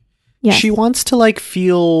remember? Yes. She wants to like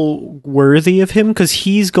feel worthy of him because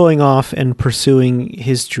he's going off and pursuing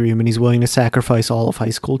his dream, and he's willing to sacrifice all of high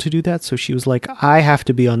school to do that. So she was like, I have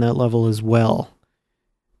to be on that level as well.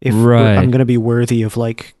 If Right. I'm going to be worthy of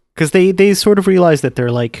like, because they sort of realize that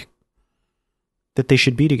they're like, that they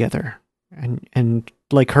should be together. And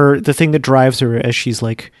like the thing that drives her as she's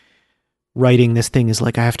like writing this thing is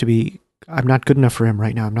like, I'm not good enough for him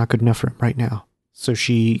right now. I'm not good enough for him right now. So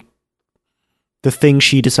the thing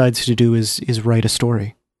she decides to do is write a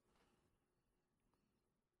story.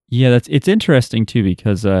 Yeah, it's interesting too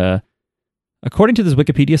because according to this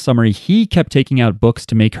Wikipedia summary, he kept taking out books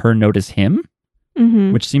to make her notice him,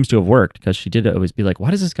 which seems to have worked because she did always be like,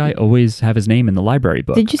 why does this guy always have his name in the library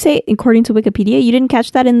book? Did you say according to Wikipedia? You didn't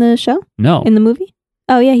catch that in the show? No. In the movie?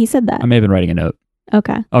 Oh yeah, he said that. I may have been writing a note.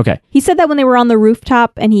 Okay. He said that when they were on the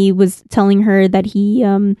rooftop and he was telling her that he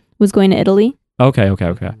was going to Italy. Okay.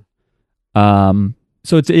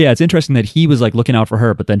 So it's interesting that he was like looking out for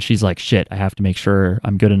her, but then she's like, shit, I have to make sure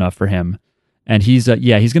I'm good enough for him. And he's going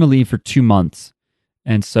to leave for 2 months.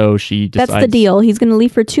 And so she decides. That's the deal. He's going to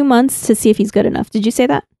leave for 2 months to see if he's good enough. Did you say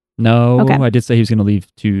that? No, Okay. I did say he was going to leave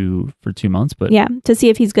for 2 months, but Yeah, to see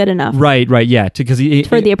if he's good enough. right, yeah, because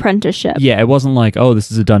For the apprenticeship. yeah, it wasn't like, oh,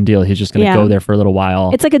 this is a done deal. He's just going to Yeah. go there for a little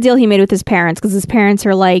while. It's like a deal he made with his parents because his parents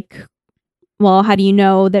are like, well, how do you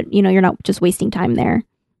know that, you're not just wasting time there?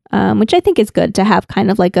 Which I think is good to have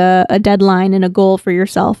kind of like a deadline and a goal for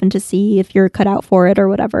yourself and to see if you're cut out for it or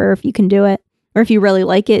whatever, if you can do it or if you really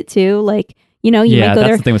like it too. Like, you might go that's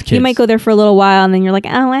there. the thing with kids. You might go there for a little while and then you're like,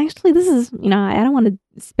 oh, actually, this is, I don't want to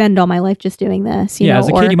spend all my life just doing this. You know, as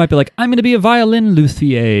a kid, you might be like, I'm going to be a violin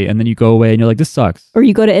luthier. And then you go away and you're like, this sucks. Or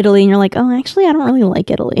you go to Italy and you're like, oh, actually, I don't really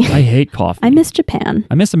like Italy. I hate coffee. I miss Japan.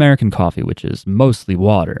 I miss American coffee, which is mostly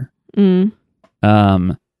water. It's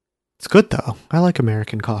good though. I like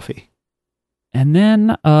American coffee. And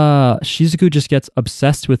then Shizuku just gets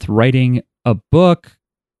obsessed with writing a book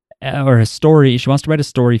or a story. She wants to write a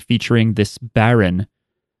story featuring this baron.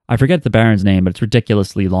 I forget the baron's name, but it's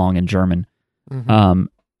ridiculously long in German.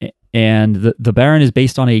 Mm-hmm. And the baron is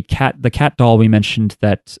based on the cat doll we mentioned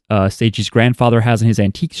that Seiji's grandfather has in his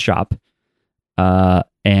antique shop.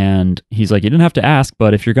 And he's like, you didn't have to ask,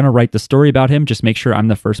 but if you're going to write the story about him, just make sure I'm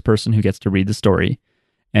the first person who gets to read the story.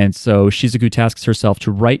 And so Shizuku tasks herself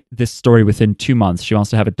to write this story within 2 months. She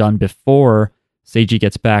wants to have it done before Seiji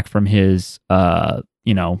gets back from his,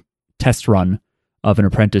 test run of an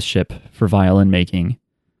apprenticeship for violin making.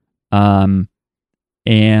 And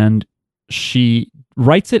she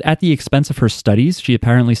writes it at the expense of her studies. She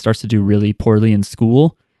apparently starts to do really poorly in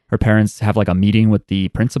school. Her parents have like a meeting with the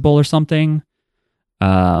principal or something.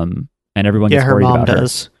 And everyone gets her worried mom about her.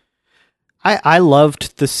 does. I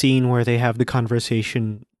loved the scene where they have the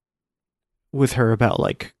conversation with her about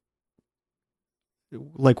like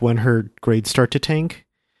when her grades start to tank,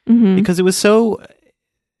 because it was so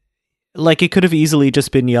like it could have easily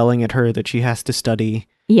just been yelling at her that she has to study.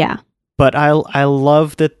 Yeah. But I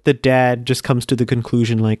love that the dad just comes to the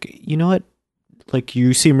conclusion like, you know what? Like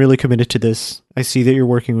you seem really committed to this. I see that you're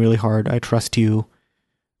working really hard. I trust you.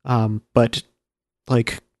 But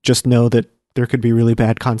like just know that there could be really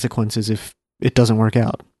bad consequences if it doesn't work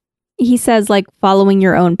out. He says like following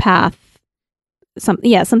your own path.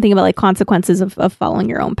 Something about like consequences of following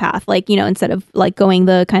your own path. Like, instead of like going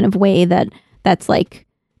the kind of way that's like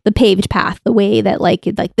the paved path, the way that like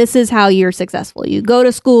this is how you're successful. You go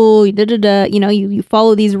to school, you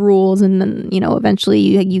follow these rules and then, eventually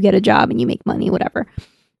you get a job and you make money, whatever.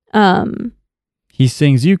 He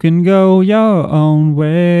sings, you can go your own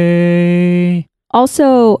way.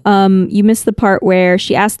 Also, you missed the part where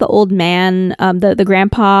she asked the old man, the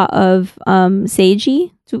grandpa of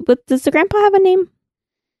Seiji. But does the grandpa have a name?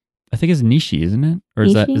 I think it's Nishi, isn't it? Or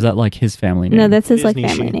is Nishi? that like his family name? No, that's his It is like Nishi.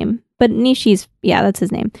 family name. but Nishi's, yeah, that's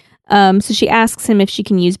his name. So she asks him if she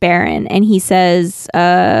can use Baron, and he says,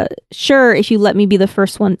 sure, if you let me be the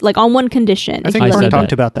first one, like on one condition. I think I we said talked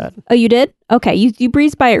that. about that. Oh, you did? Okay, you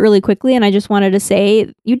breezed by it really quickly, and I just wanted to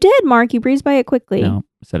say, you did, Mark, you breezed by it quickly. No,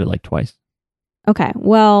 I said it like twice. Okay,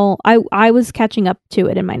 well, I was catching up to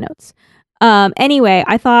it in my notes. Anyway,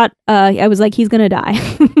 I thought, I was like, he's gonna die.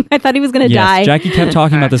 I thought he was gonna die. Jackie kept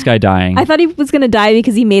talking about this guy dying. I thought he was going to die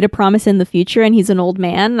because he made a promise in the future and he's an old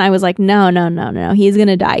man. And I was like, no. He's going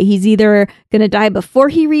to die. He's either going to die before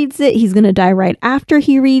he reads it. He's going to die right after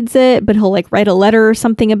he reads it, but he'll like write a letter or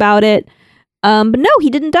something about it. But no, he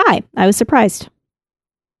didn't die. I was surprised.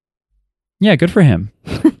 Yeah, good for him.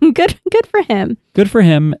 Good for him. Good for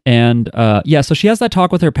him. And so she has that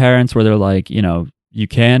talk with her parents where they're like, you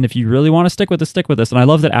can, if you really want to stick with this. And I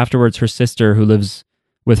love that afterwards her sister, who lives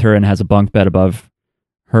with her and has a bunk bed above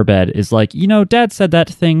her bed, is like, Dad said that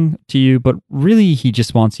thing to you, but really he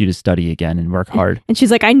just wants you to study again and work hard. And she's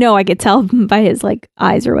like, I know, I could tell by his like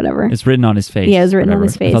eyes or whatever. It's written on his face. Yeah, it's written on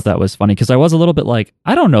his face. I thought that was funny because I was a little bit like,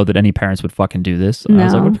 I don't know that any parents would fucking do this. No. I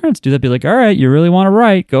was like, would parents do that? Be like, all right, you really want to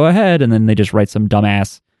write, go ahead. And then they just write some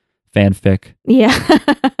dumbass fanfic. Yeah.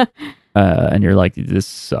 And you're like, this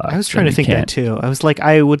sucks. I was trying to think that too. I was like,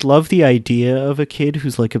 I would love the idea of a kid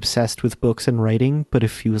who's like obsessed with books and writing, but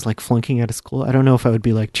if he was like flunking out of school, I don't know if I would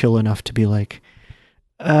be like chill enough to be like,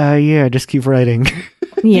 yeah, just keep writing.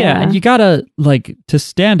 Yeah, and you gotta, like, to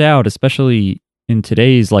stand out, especially in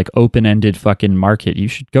today's like open-ended fucking market, you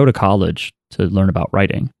should go to college to learn about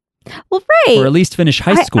writing. Well, right. Or at least finish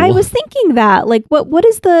high school. I was thinking that, like, what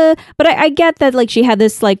is the? But I get that, like, she had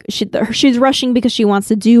this, like, she's rushing because she wants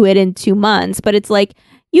to do it in 2 months. But it's like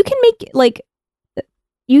you can make, like,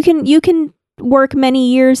 you can work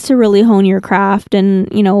many years to really hone your craft, and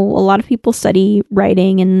a lot of people study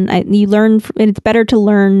writing, and you learn. And it's better to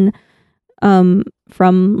learn,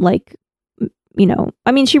 from like,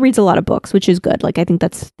 I mean, she reads a lot of books, which is good. Like, I think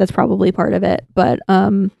that's probably part of it, but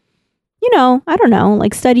I don't know,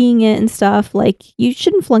 like studying it and stuff, like you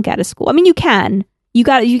shouldn't flunk out of school. I mean, you can. You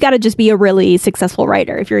got to just be a really successful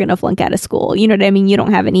writer if you're going to flunk out of school. You know what I mean? You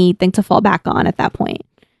don't have anything to fall back on at that point.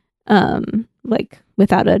 Like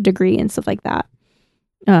without a degree and stuff like that.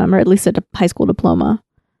 Or at least a high school diploma.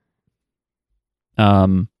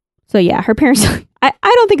 So yeah, her parents, I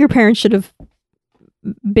don't think her parents should have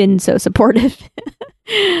been so supportive.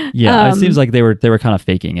 Yeah, it seems like they were kind of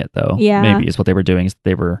faking it though. Yeah. Maybe is what they were doing. Is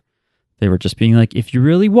they were just being like, if you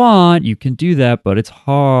really want, you can do that, but it's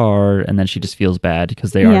hard. And then she just feels bad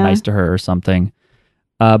because they are nice to her or something.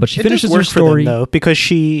 But she finishes her story though, because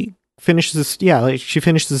she finishes she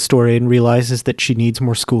finishes the story and realizes that she needs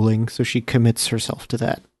more schooling, so she commits herself to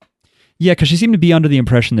that. Yeah, because she seemed to be under the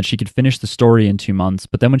impression that she could finish the story in 2 months,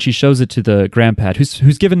 but then when she shows it to the grandpad,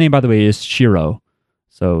 whose given name, by the way, is Shiro,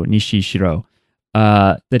 so Nishi Shiro,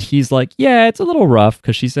 that he's like, yeah, it's a little rough,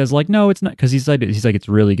 because she says, like, no, it's not, because he's like, it's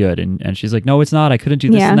really good, and she's like, no, it's not, I couldn't do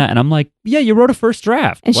this and that, and I'm like, yeah, you wrote a first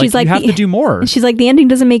draft, and she's like, you have to do more. And she's like, the ending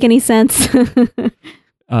doesn't make any sense.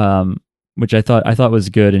 Which I thought was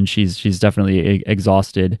good, and she's definitely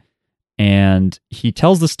exhausted. And he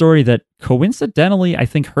tells the story that coincidentally, I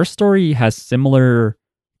think her story has similar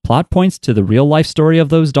plot points to the real life story of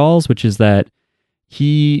those dolls, which is that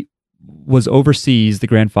he was overseas, the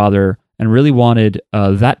grandfather, and really wanted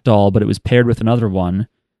that doll, but it was paired with another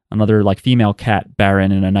like female cat,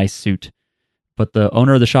 Baron, in a nice suit. But the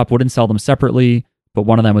owner of the shop wouldn't sell them separately, but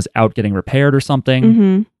one of them was out getting repaired or something.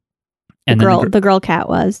 Mm-hmm. And the girl cat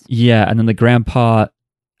was. Yeah, and then the grandpa,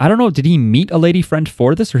 I don't know, did he meet a lady friend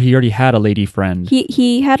for this, or he already had a lady friend?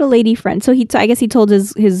 He had a lady friend. So I guess he told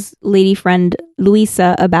his lady friend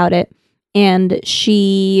Luisa about it, and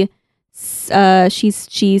she said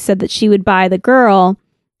that she would buy the girl,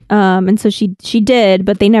 and so she did,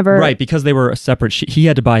 but they never. Right, because they were separate. He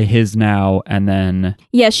had to buy his now, and then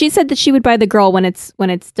she said that she would buy the girl when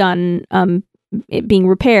it's done, it being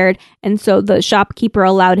repaired, and so the shopkeeper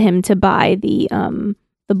allowed him to buy the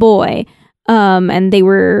boy. And they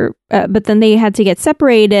were, but then they had to get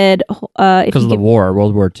separated because of the war,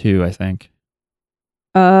 World War II, I think.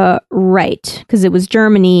 Right, because it was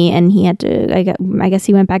Germany, and he had to. I guess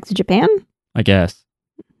he went back to Japan. I guess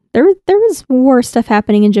there was war stuff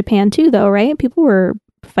happening in Japan too, though, right? People were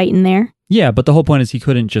fighting there. Yeah, but the whole point is he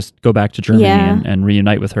couldn't just go back to Germany and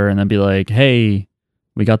reunite with her, and then be like, "Hey,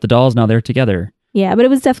 we got the dolls now; they're together." Yeah, but it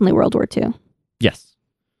was definitely World War II. Yes.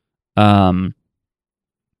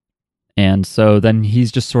 And so then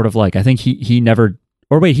he's just sort of like, I think he never,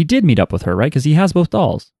 or wait, he did meet up with her, right? Because he has both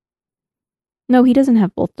dolls. No, he doesn't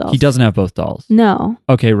have both dolls. He doesn't have both dolls. No.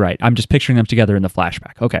 Okay, right. I'm just picturing them together in the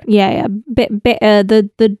flashback. Okay. Yeah.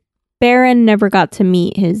 The Baron never got to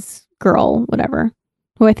meet his girl, whatever,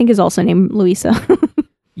 who I think is also named Louisa.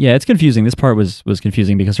 Yeah, it's confusing. This part was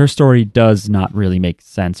confusing because her story does not really make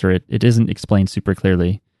sense, or it isn't explained super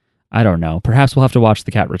clearly. I don't know. Perhaps we'll have to watch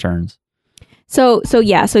The Cat Returns. So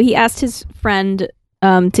he asked his friend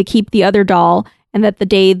to keep the other doll, and that the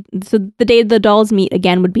day the dolls meet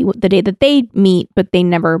again would be the day that they meet, but they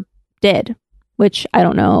never did. Which I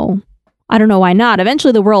don't know. I don't know why not.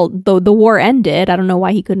 Eventually, the war ended. I don't know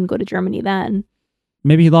why he couldn't go to Germany then.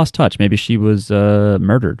 Maybe he lost touch. Maybe she was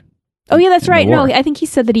murdered. Oh yeah, that's in the right. No, war. I think he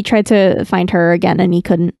said that he tried to find her again and he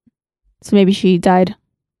couldn't. So maybe she died.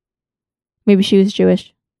 Maybe she was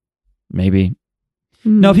Jewish. Maybe.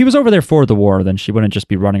 No, if he was over there for the war, then she wouldn't just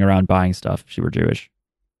be running around buying stuff if she were Jewish.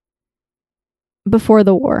 Before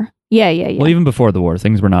the war. Yeah. Well, even before the war,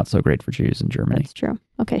 things were not so great for Jews in Germany. That's true.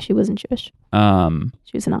 Okay, she wasn't Jewish.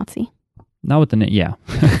 She was a Nazi. Not with the yeah.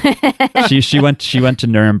 she went to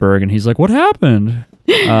Nuremberg, and he's like, "What happened?"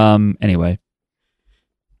 Anyway,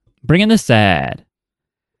 bring in the sad.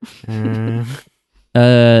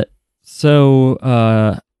 So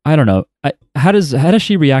I don't know. How does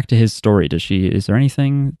she react to his story? Is there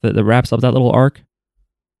anything that wraps up that little arc?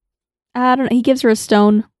 I don't know. He gives her a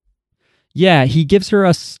stone. Yeah, he gives her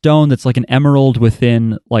a stone that's like an emerald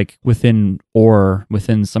within ore,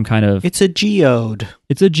 within some kind of... It's a geode.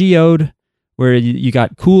 It's a geode where you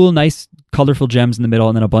got cool, nice, colorful gems in the middle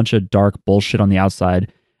and then a bunch of dark bullshit on the outside.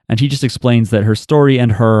 And he just explains that her story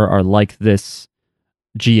and her are like this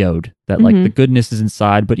geode, that like the goodness is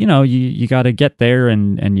inside, but you got to get there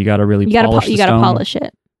and you got to really polish the stone. You got to polish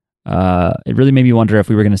it. It really made me wonder if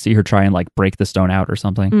we were going to see her try and like break the stone out or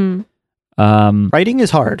something. Writing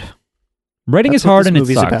is hard. Writing is hard and it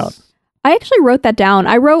sucks. About. I actually wrote that down.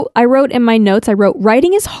 I wrote in my notes,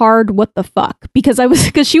 writing is hard, what the fuck? Because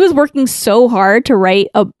she was working so hard to write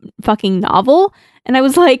a fucking novel. And I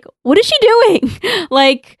was like, what is she doing?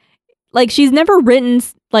 like she's never written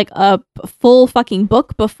like a full fucking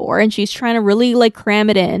book before. And she's trying to really like cram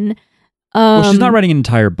it in. Well, she's not writing an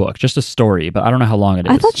entire book, just a story, but I don't know how long it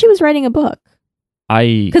is. I thought she was writing a book.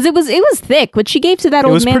 Because it was thick. What she gave to that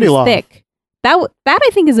old man was thick. That I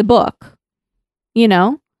think is a book.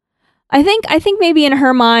 I think maybe in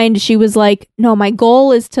her mind she was like, no, my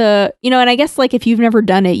goal is to, and I guess like if you've never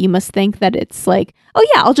done it, you must think that it's like, oh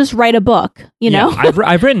yeah, I'll just write a book, Yeah,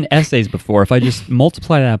 I've written essays before. If I just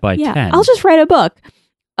multiply that by 10. I'll just write a book.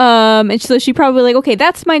 And so she probably like, okay,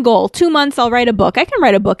 that's my goal. 2 months, I'll write a book. I can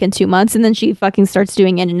write a book in 2 months. And then she fucking starts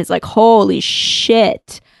doing it and is like, holy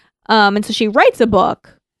shit. And so she writes a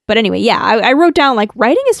book. But anyway, yeah, I wrote down like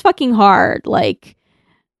writing is fucking hard. Like,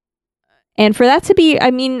 and for that to be, I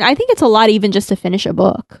mean, I think it's a lot even just to finish a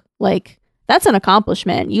book. Like, that's an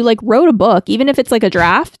accomplishment. You like wrote a book, even if it's like a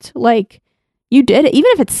draft, like you did it, even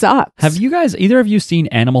if it sucks. Have you guys, either of you seen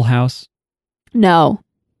Animal House? No.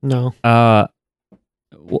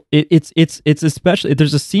 It's especially,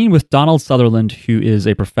 there's a scene with Donald Sutherland who is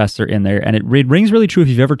a professor in there, and it rings really true if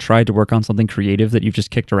you've ever tried to work on something creative that you've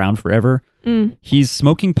just kicked around forever. He's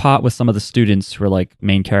smoking pot with some of the students who are like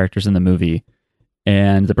main characters in the movie,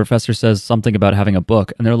 and the professor says something about having a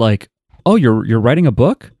book, and they're like, oh, you're writing a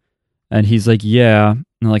book? And he's like, yeah. And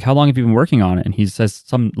they're like, how long have you been working on it? And he says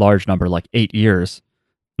some large number, like 8 years.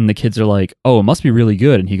 And the kids are like, oh, it must be really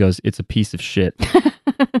good. And he goes, it's a piece of shit.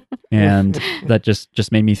 And that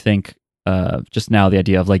just made me think just now the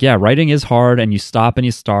idea of like, yeah, writing is hard, and you stop and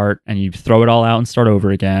you start and you throw it all out and start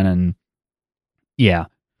over again. And yeah.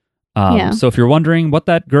 So if you're wondering what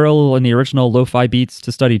that girl in the original Lo-Fi Beats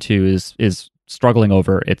to Study To is struggling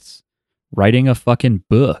over, it's writing a fucking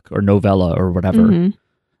book or novella or whatever.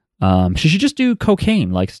 She should just do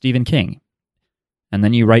cocaine like Stephen King. And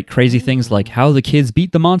then you write crazy things like How the Kids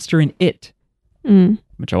Beat the Monster in It,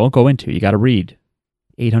 which I won't go into. You got to read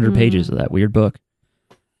 800 pages of that weird book.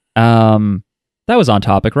 That was on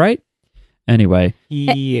topic, right? Anyway.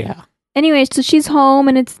 Yeah. Anyway, so she's home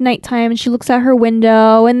and it's nighttime and she looks out her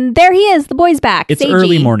window and there he is. The boy's back. It's Seiji.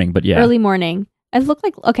 early morning, but yeah. Early morning. It looked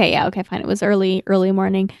like, okay, fine. It was early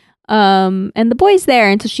morning. And the boy's there.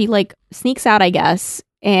 And so she like sneaks out, I guess.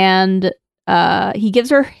 And he gives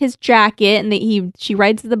her his jacket and she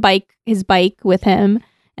rides his bike with him.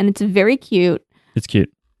 And it's very cute. It's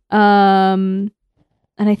cute.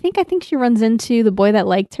 And I think she runs into the boy that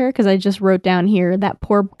liked her, because I just wrote down here that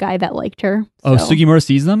poor guy that liked her. So. Oh, Sugimura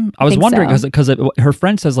sees them? I was wondering because her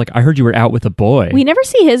friend says like, I heard you were out with a boy. We never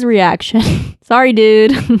see his reaction. Sorry,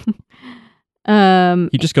 dude.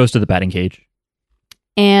 He just goes to the batting cage.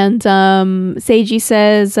 And Seiji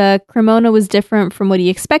says Cremona was different from what he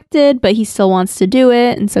expected, but he still wants to do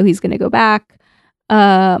it, and so he's going to go back.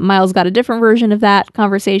 Miles got a different version of that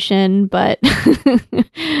conversation, but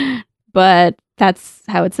that's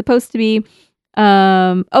how it's supposed to be.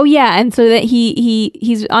 Oh yeah, and so that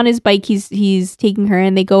he's on his bike, he's taking her,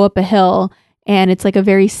 and they go up a hill, and it's like a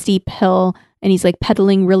very steep hill, and he's like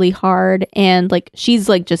pedaling really hard, and like she's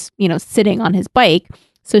like just sitting on his bike.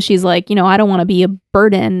 So she's like, I don't want to be a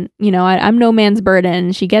burden. I'm no man's burden.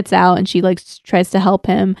 And she gets out and she like tries to help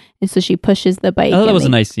him. And so she pushes the bike. Oh, that was a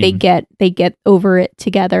nice scene. They get over it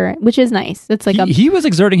together, which is nice. It's like he was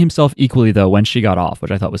exerting himself equally though when she got off,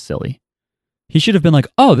 which I thought was silly. He should have been like,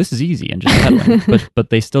 "Oh, this is easy," and just pedaling. but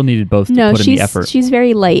they still needed both to put in the effort. She's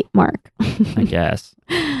very light, Mark. I guess.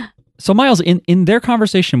 So Miles, in their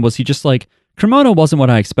conversation, was he just like, Cremona wasn't what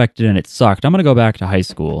I expected and it sucked. I'm going to go back to high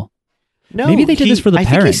school. No, maybe they did this for the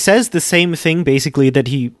parents. I think he says the same thing basically that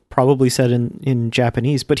he probably said in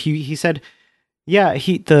Japanese, but he said, yeah,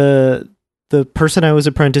 the person I was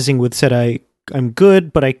apprenticing with said I'm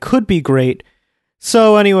good, but I could be great.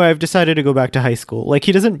 So anyway, I've decided to go back to high school. Like,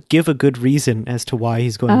 he doesn't give a good reason as to why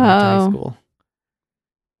he's going back to high school.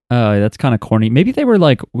 Oh, that's kind of corny. Maybe they were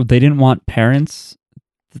like, they didn't want parents.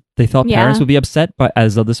 They thought parents would be upset, but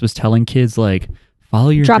as though this was telling kids like,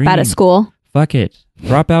 follow your drop dream. out of school. Fuck it.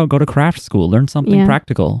 Drop out, go to craft school, learn something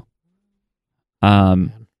practical. I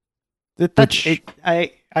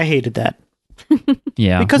hated that.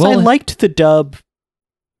 Yeah. Because I liked the dub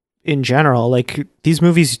in general. Like, these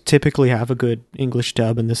movies typically have a good English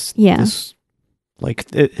dub, and this like,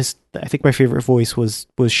 I think my favorite voice was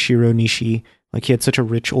Shiro Nishi. Like, he had such a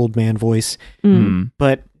rich old man voice.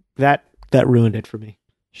 But that ruined it for me.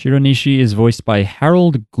 Shiro Nishi is voiced by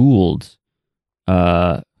Harold Gould,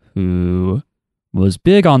 who was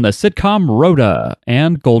big on the sitcom Rhoda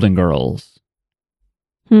and Golden Girls.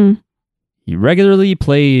 He regularly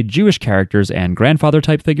played Jewish characters and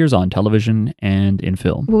grandfather-type figures on television and in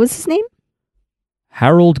film. What was his name?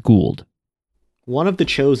 Harold Gould. One of the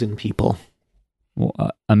chosen people. Well,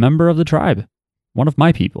 a member of the tribe. One of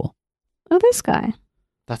my people. Oh, this guy.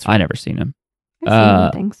 That's right. I never seen him.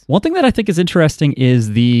 I've seen things. One thing that I think is interesting is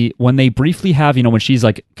when they briefly have, when she's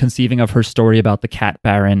like conceiving of her story about the cat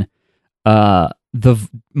baron,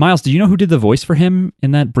 Miles, do you know who did the voice for him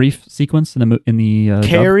in that brief sequence in the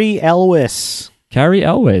Carrie Elwes. Carrie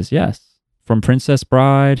Elwes, yes, from Princess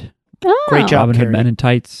Bride. Oh. Great job, Robin Hood Carrie. Men in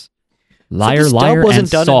Tights. Liar, so this Liar, dub wasn't and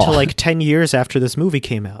done Saw. until like 10 years after this movie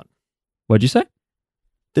came out. What'd you say?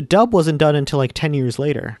 The dub wasn't done until like 10 years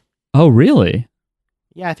later. Oh, really?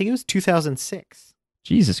 Yeah, I think it was 2006.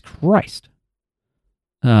 Jesus Christ.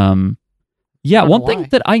 Yeah, one thing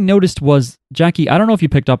that I noticed was, Jackie, I don't know if you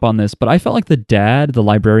picked up on this, but I felt like the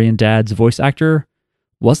librarian dad's voice actor,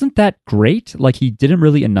 wasn't that great. Like, he didn't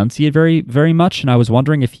really enunciate very, very much, and I was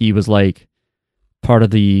wondering if he was like part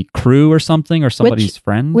of the crew or something, or somebody's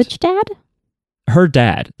friend. Which dad? Her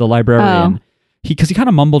dad, the librarian. Because he kind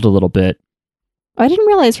of mumbled a little bit. I didn't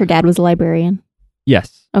realize her dad was a librarian.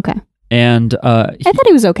 Yes. Okay. And I thought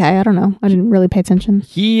he was okay. I don't know. I didn't really pay attention.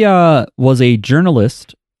 He was a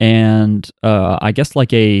journalist and I guess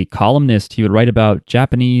like a columnist. He would write about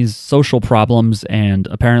Japanese social problems and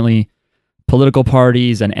apparently political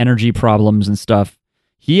parties and energy problems and stuff.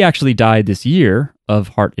 He actually died this year of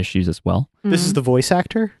heart issues as well. This is the voice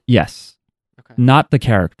actor? Yes. Okay. Not the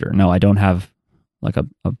character. No, I don't have like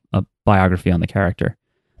a biography on the character.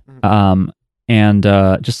 And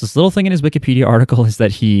just this little thing in his Wikipedia article is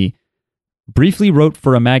that he briefly wrote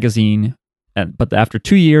for a magazine, but after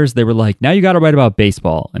 2 years, they were like, now you got to write about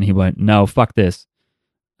baseball. And he went, no, fuck this.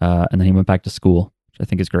 And then he went back to school, which I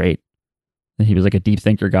think is great. And he was like a deep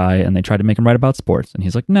thinker guy, and they tried to make him write about sports. And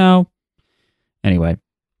he's like, no. Anyway.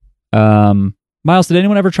 Miles, did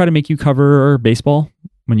anyone ever try to make you cover baseball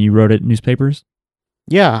when you wrote it in newspapers?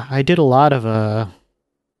 Yeah, I did a lot of,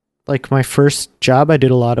 like my first job, I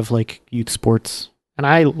did a lot of like youth sports, and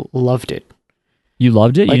I loved it. You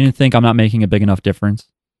loved it? Like, you didn't think I'm not making a big enough difference?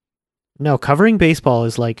 No, covering baseball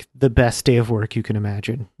is like the best day of work you can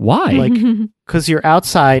imagine. Why? Like, because you're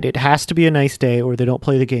outside, it has to be a nice day or they don't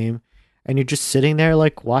play the game, and you're just sitting there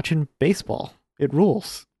like watching baseball. It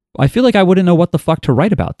rules. I feel like I wouldn't know what the fuck to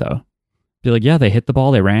write about, though. Be like, yeah, they hit the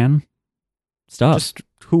ball, they ran. Stuff. Just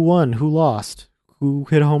who won, who lost, who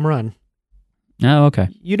hit a home run. Oh, okay.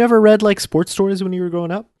 You never read like sports stories when you were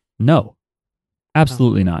growing up? No.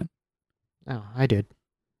 Absolutely not. Oh, I did.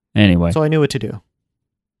 Anyway. So I knew what to do.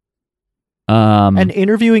 And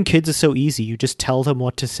interviewing kids is so easy. You just tell them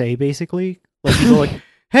what to say, basically. Like, you go like,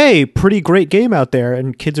 hey, pretty great game out there.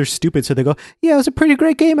 And kids are stupid, so they go, yeah, it was a pretty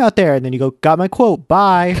great game out there. And then you go, got my quote,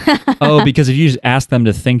 bye. Oh, because if you just ask them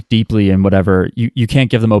to think deeply and whatever, you can't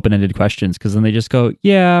give them open-ended questions, because then they just go,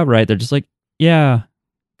 yeah, right. They're just like, yeah,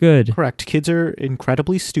 good. Correct. Kids are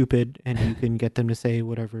incredibly stupid, and you can get them to say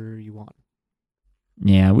whatever you want.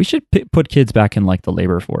 Yeah, we should put kids back in like the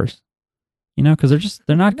labor force. You know, because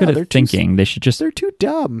they're not good at thinking. They should just... They're too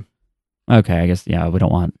dumb. Okay, I guess, yeah, we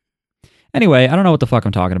don't want... Anyway, I don't know what the fuck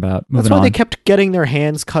I'm talking about. Moving That's why on. they kept getting their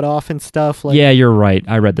hands cut off and stuff. Like, yeah, you're right.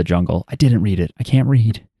 I read The Jungle. I didn't read it. I can't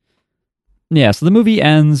read. Yeah, so the movie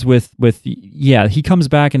ends with he comes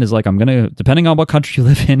back and is like, I'm going to, depending on what country you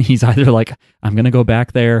live in, he's either like, I'm going to go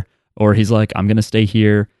back there, or he's like, I'm going to stay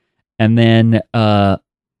here. And then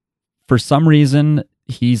for some reason,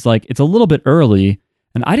 he's like, it's a little bit early.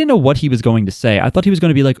 And I didn't know what he was going to say. I thought he was going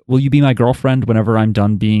to be like, will you be my girlfriend whenever I'm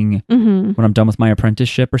done when I'm done with my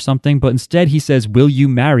apprenticeship or something? But instead he says, will you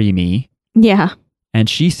marry me? Yeah. And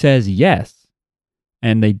she says yes.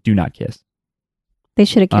 And they do not kiss. They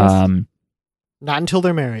should have kissed. Not until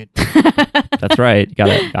they're married. That's right.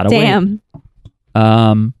 Gotta Damn.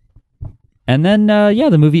 wait. And then,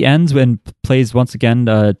 the movie ends and plays once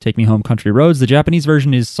again, Take Me Home Country Roads. The Japanese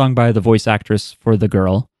version is sung by the voice actress for the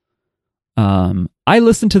girl. I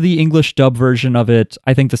listened to the English dub version of it.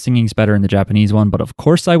 I think the singing's better in the Japanese one, but of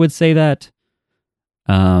course I would say that.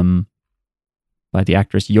 By the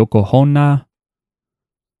actress Yoko Honna.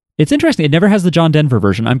 It's interesting. It never has the John Denver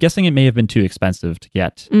version. I'm guessing it may have been too expensive to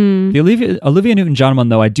get. The Olivia Newton-John one,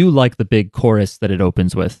 though, I do like the big chorus that it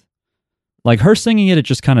opens with. Like her singing it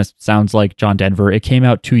just kind of sounds like John Denver. It came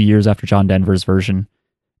out 2 years after John Denver's version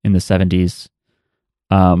in the 70s.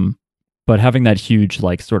 But having that huge,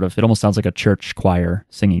 like, sort of, it almost sounds like a church choir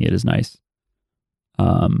singing it is nice.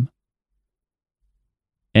 And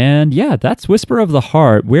yeah, that's Whisper of the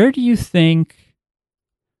Heart. Where do you think...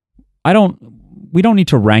 we don't need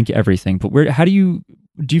to rank everything, but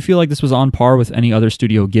do you feel like this was on par with any other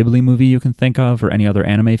Studio Ghibli movie you can think of, or any other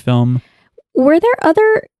anime film? Were there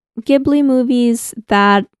other Ghibli movies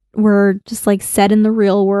that were just like set in the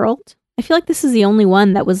real world? I feel like this is the only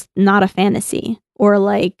one that was not a fantasy, or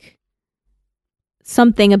like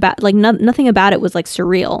something about, like, nothing about it was like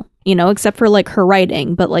surreal, you know, except for like her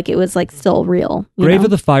writing, but like it was like still real. Grave of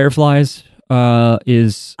the Fireflies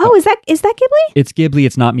is... Oh, is that Ghibli? It's Ghibli.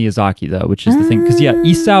 It's not Miyazaki, though, which is the thing. Because, yeah,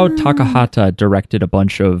 Isao Takahata directed a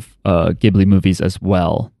bunch of Ghibli movies as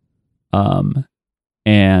well.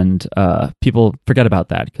 And people forget about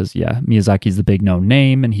that because, yeah, Miyazaki's the big known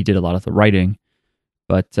name and he did a lot of the writing.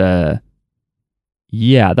 But,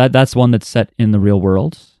 yeah, that's one that's set in the real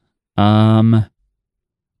world.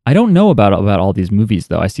 I don't know about all these movies,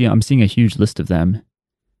 though. I'm seeing a huge list of them.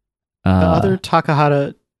 The other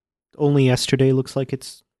Takahata... Only Yesterday looks like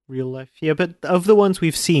it's real life. Yeah, but of the ones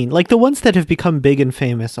we've seen, like the ones that have become big and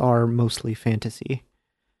famous are mostly fantasy.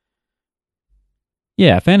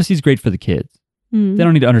 Yeah, fantasy's great for the kids. They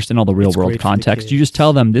don't need to understand all the real world context. You just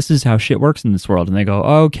tell them this is how shit works in this world, and they go,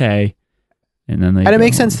 okay. And then it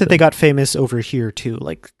makes sense that they got famous over here too.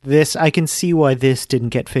 Like this, I can see why this didn't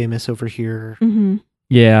get famous over here. Mm-hmm.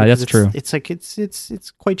 Yeah, that's true. It's like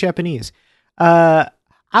it's quite Japanese.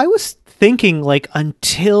 I was thinking, like,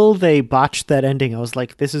 until they botched that ending, I was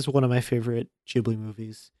like, this is one of my favorite Ghibli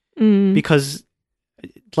movies. Because,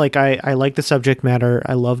 like, I like the subject matter.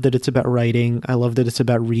 I love that it's about writing. I love that it's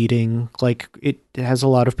about reading. Like, it has a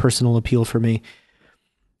lot of personal appeal for me.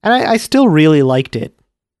 And I still really liked it.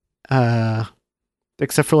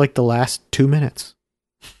 Except for, like, the last 2 minutes.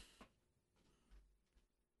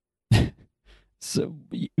 So,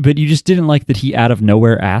 but you just didn't like that he out of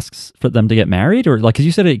nowhere asks for them to get married, or like, because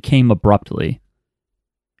you said it came abruptly.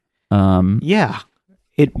 Yeah.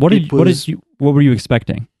 What were you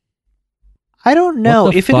expecting? I don't know.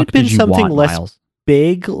 If it had been something less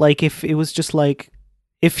big, like if it was just like,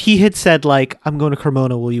 if he had said like, I'm going to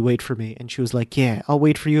Cremona, will you wait for me? And she was like, yeah, I'll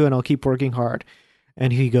wait for you and I'll keep working hard.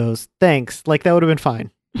 And he goes, thanks. Like that would have been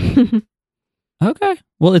fine. Okay.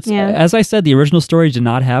 Well, as I said, the original story did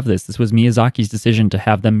not have this. This was Miyazaki's decision to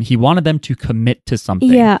have them. He wanted them to commit to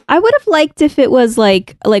something. Yeah, I would have liked if it was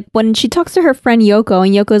like when she talks to her friend Yoko,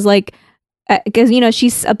 and Yoko's like, because you know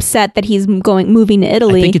she's upset that he's moving to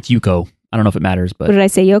Italy. I think it's Yuko. I don't know if it matters, but what did I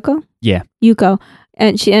say? Yoko? Yeah, Yuko,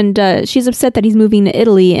 and she's upset that he's moving to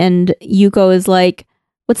Italy, and Yuko is like,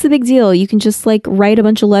 what's the big deal? You can just like write a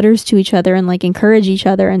bunch of letters to each other and like encourage each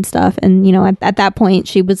other and stuff. And you know, at that point,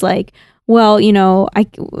 she was like, well, you know,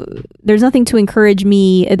 there's nothing to encourage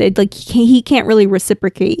me. Like he can't really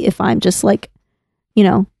reciprocate if I'm just like, you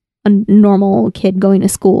know, a normal kid going to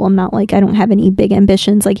school. I'm not like, I don't have any big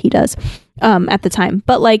ambitions like he does at the time.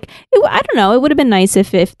 But like, I don't know. It would have been nice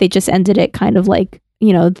if they just ended it kind of like,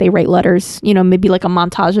 you know, they write letters, you know, maybe like a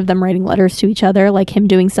montage of them writing letters to each other, like him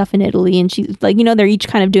doing stuff in Italy. And she's like, you know, they're each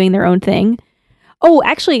kind of doing their own thing. Oh,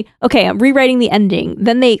 actually, okay, I'm rewriting the ending.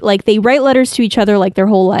 Then they write letters to each other like their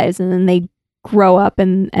whole lives, and then they grow up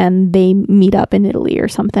and they meet up in Italy or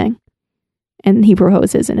something. and he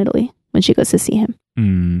proposes in Italy when she goes to see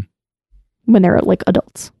him when they're like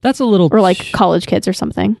adults That's a little... or like college kids or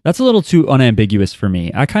something. That's a little too unambiguous for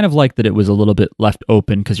me. I kind of like that it was a little bit left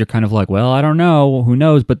open because you're kind of like, well, I don't know, who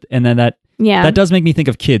knows? But and then that does make me think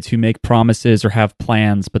of kids who make promises or have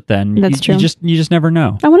plans, but then That's true. You just never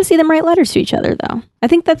know. I want to see them write letters to each other, though. I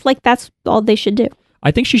think that's all they should do. I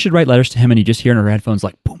think she should write letters to him, and you just hear in her headphones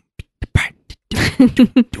like boom,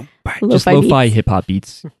 just lo-fi hip hop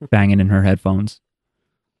beats banging in her headphones,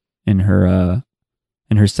 in her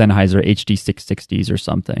Sennheiser HD 660s or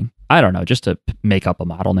something. I don't know, just to make up a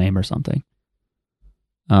model name or something.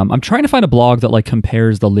 I'm trying to find a blog that like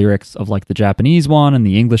compares the lyrics of like the Japanese one and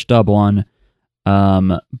the English dub one,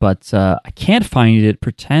 but I can't find it.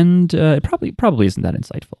 Pretend it probably isn't that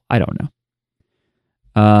insightful. I don't know.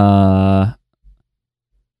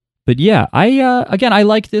 But yeah, I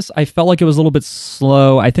like this. I felt like it was a little bit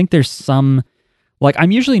slow. I think there's some, like,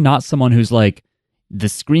 I'm usually not someone who's like, the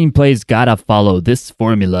screenplay's gotta follow this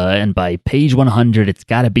formula, and by page 100, it's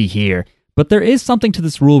gotta be here. But there is something to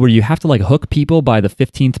this rule where you have to like hook people by the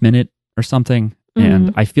 15th minute or something.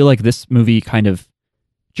 And I feel like this movie kind of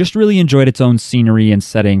just really enjoyed its own scenery and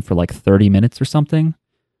setting for like 30 minutes or something.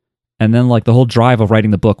 And then like the whole drive of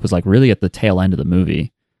writing the book was like really at the tail end of the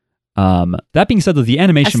movie. That being said, though, the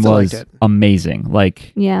animation was amazing.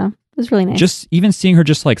 Like, yeah, it was really nice. Just even seeing her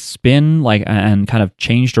just like spin like and kind of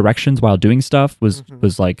change directions while doing stuff was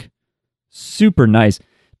like super nice.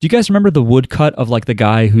 Do you guys remember the woodcut of like the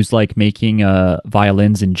guy who's like making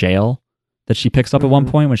violins in jail that she picks up at one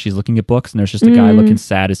point when she's looking at books, and there's just a guy looking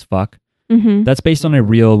sad as fuck? That's based on a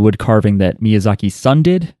real wood carving that Miyazaki's son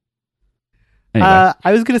did. Anyway.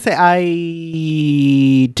 I was gonna say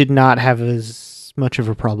I did not have as much of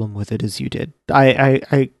a problem with it as you did.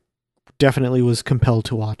 I definitely was compelled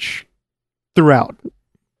to watch throughout.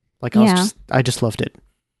 Like I just loved it.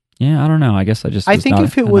 Yeah, I don't know. I guess I think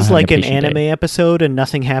if it was like an anime episode and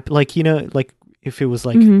nothing happened, like, you know, like if it was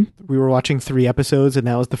like we were watching 3 episodes and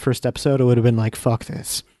that was the first episode, it would have been like, fuck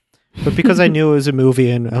this. But because I knew it was a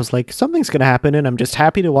movie and I was like, something's going to happen, and I'm just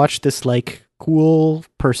happy to watch this like cool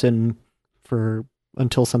person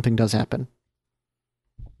until something does happen.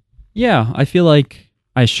 Yeah, I feel like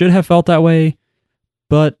I should have felt that way,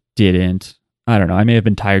 but didn't. I don't know. I may have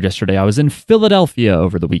been tired yesterday. I was in Philadelphia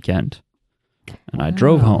over the weekend, and I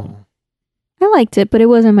drove home. I liked it, but it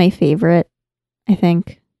wasn't my favorite, I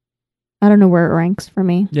think. I don't know where it ranks for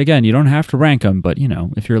me. Again, you don't have to rank them, but, you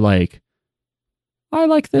know, if you're like, I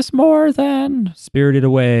like this more than Spirited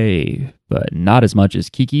Away, but not as much as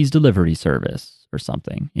Kiki's Delivery Service or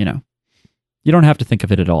something, you know. You don't have to think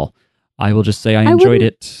of it at all. I will just say I enjoyed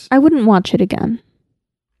it. I wouldn't watch it again.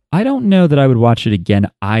 I don't know that I would watch it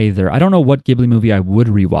again either. I don't know what Ghibli movie I would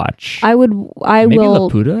rewatch. Maybe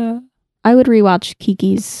Laputa? I would rewatch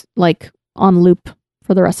Kiki's like on loop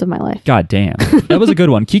for the rest of my life. God damn. That was a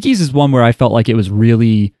good one. Kiki's is one where I felt like it was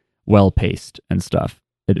really well paced and stuff.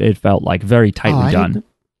 It felt like very tightly done.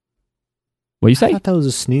 What do you say? I thought that was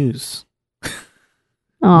a snooze.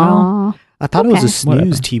 Aww. I thought it was a snooze,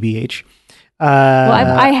 whatever. TBH. Well,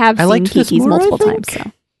 I have seen Kiki's more, multiple times.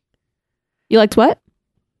 So. You liked what?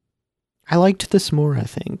 I liked this more, I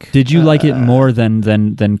think. Did you like it more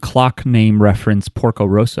than clock name reference Porco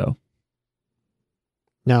Rosso?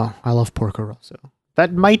 No, I love Porco Rosso.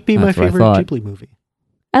 That might be my That's what I favorite thought. Ghibli movie.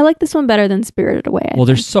 I like this one better than Spirited Away. I Well,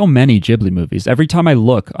 there's think. so many Ghibli movies. Every time I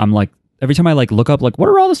look, every time I look up, like, what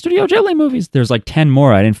are all the Studio Ghibli movies? There's like 10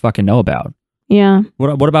 more I didn't fucking know about. Yeah.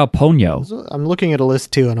 What about Ponyo? So I'm looking at a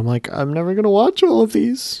list too, and I'm like, I'm never going to watch all of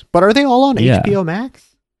these. But are they all on HBO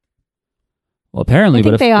Max? Well, apparently, I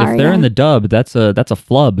think but they are, if they're in yeah. the dub, that's a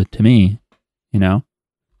flub to me. You know,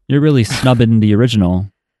 you're really snubbing the original,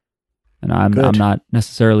 and I'm Good. not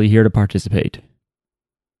necessarily here to participate.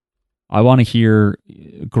 I want to hear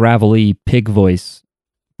gravelly pig voice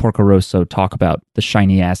Porco Rosso talk about the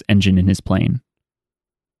shiny ass engine in his plane.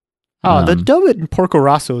 Oh, the dub in Porco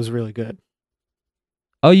Rosso is really good.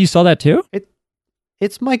 Oh, you saw that too?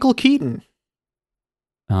 It's Michael Keaton.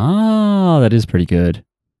 Oh, that is pretty good.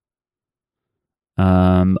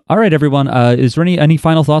 All right, everyone. Is there any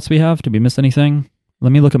final thoughts we have? Did we miss anything?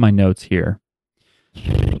 Let me look at my notes here.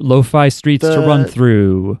 Lo-fi streets to run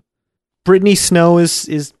through. Brittany Snow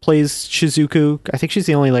plays Shizuku. I think she's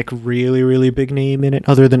the only like really, really big name in it,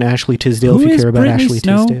 other than Ashley Tisdale. Who if you is care about Brittany Ashley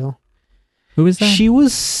Snow? Tisdale, Who is that? she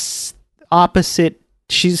was opposite.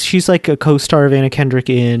 She's like a co-star of Anna Kendrick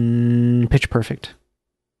in Pitch Perfect.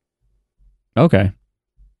 Okay.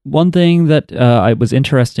 One thing that was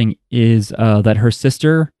interesting is that her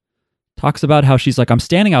sister talks about how she's like, I'm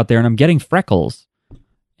standing out there and I'm getting freckles.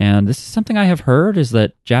 And this is something I have heard, is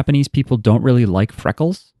that Japanese people don't really like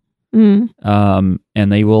freckles. Mm.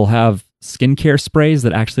 And they will have skincare sprays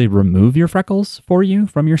that actually remove your freckles for you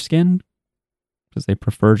from your skin, because they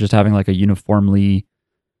prefer just having like a uniformly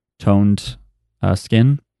toned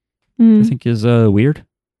skin, which I think is weird.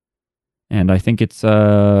 And I think it's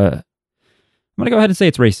I'm gonna go ahead and say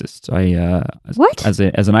it's racist. What? As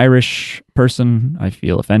an Irish person, I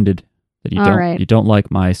feel offended that you don't like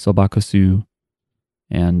my sobakusu,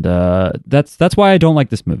 and that's why I don't like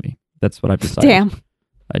this movie. That's what I've decided. Damn.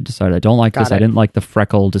 I decided I don't like this. Got it. I didn't like the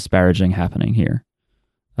freckle disparaging happening here.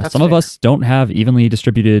 That's Some of fair. us don't have evenly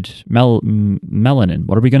distributed melanin.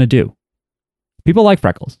 What are we gonna do? People like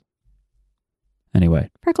freckles. Anyway,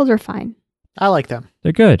 Freckles are fine. I like them.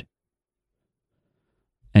 they're good.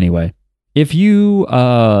 Anyway, if you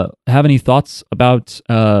have any thoughts about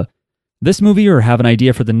this movie or have an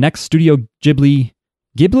idea for the next Studio Ghibli,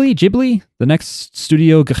 the next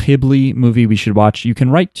Studio Ghibli movie we should watch, you can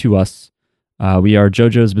write to us. We are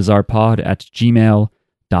Jojo's Bizarre Pod at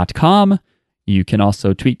gmail.com. You can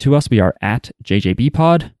also tweet to us. We are at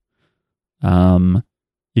JJBpod.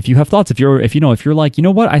 If you have thoughts, if you're like, you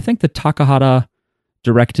know what, I think the Takahata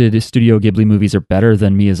directed Studio Ghibli movies are better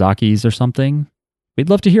than Miyazaki's or something, we'd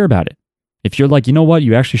love to hear about it. If you're like, you know what,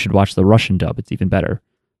 you actually should watch the Russian dub, it's even better,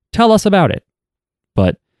 tell us about it.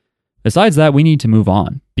 But besides that, we need to move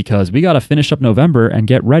on, because we got to finish up November and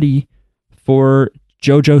get ready for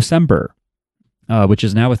JoJo-sember, which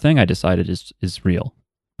is now a thing I decided is real.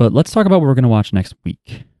 But let's talk about what we're going to watch next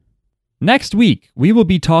week. Next week, we will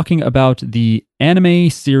be talking about the anime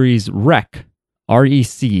series REC,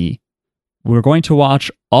 R-E-C. We're going to watch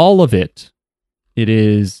all of it. It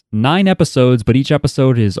is 9 episodes, but each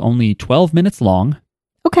episode is only 12 minutes long.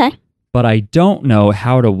 Okay. But I don't know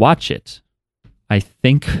how to watch it. I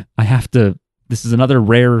think I have to... This is another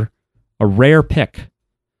rare pick.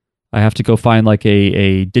 I have to go find like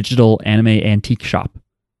a digital anime antique shop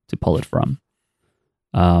to pull it from.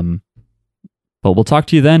 But we'll talk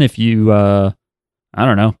to you then if you... I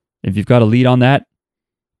don't know. If you've got a lead on that.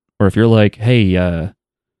 Or if you're like, hey...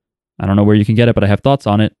 I don't know where you can get it, but I have thoughts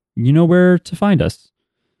on it. You know where to find us.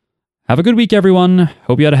 Have a good week, everyone.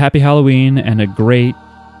 Hope you had a happy Halloween and a great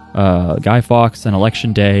Guy Fawkes and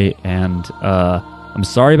Election Day. And I'm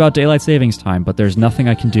sorry about Daylight Savings Time, but there's nothing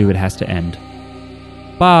I can do. It has to end.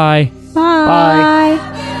 Bye. Bye.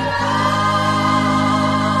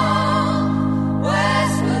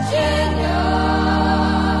 West Virginia,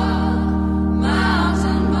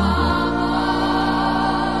 Mountain Mama,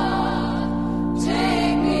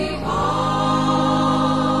 take me home,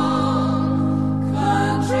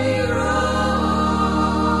 country road.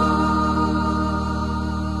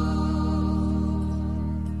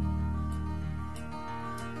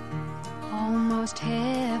 Almost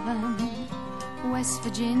heaven, West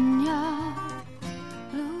Virginia.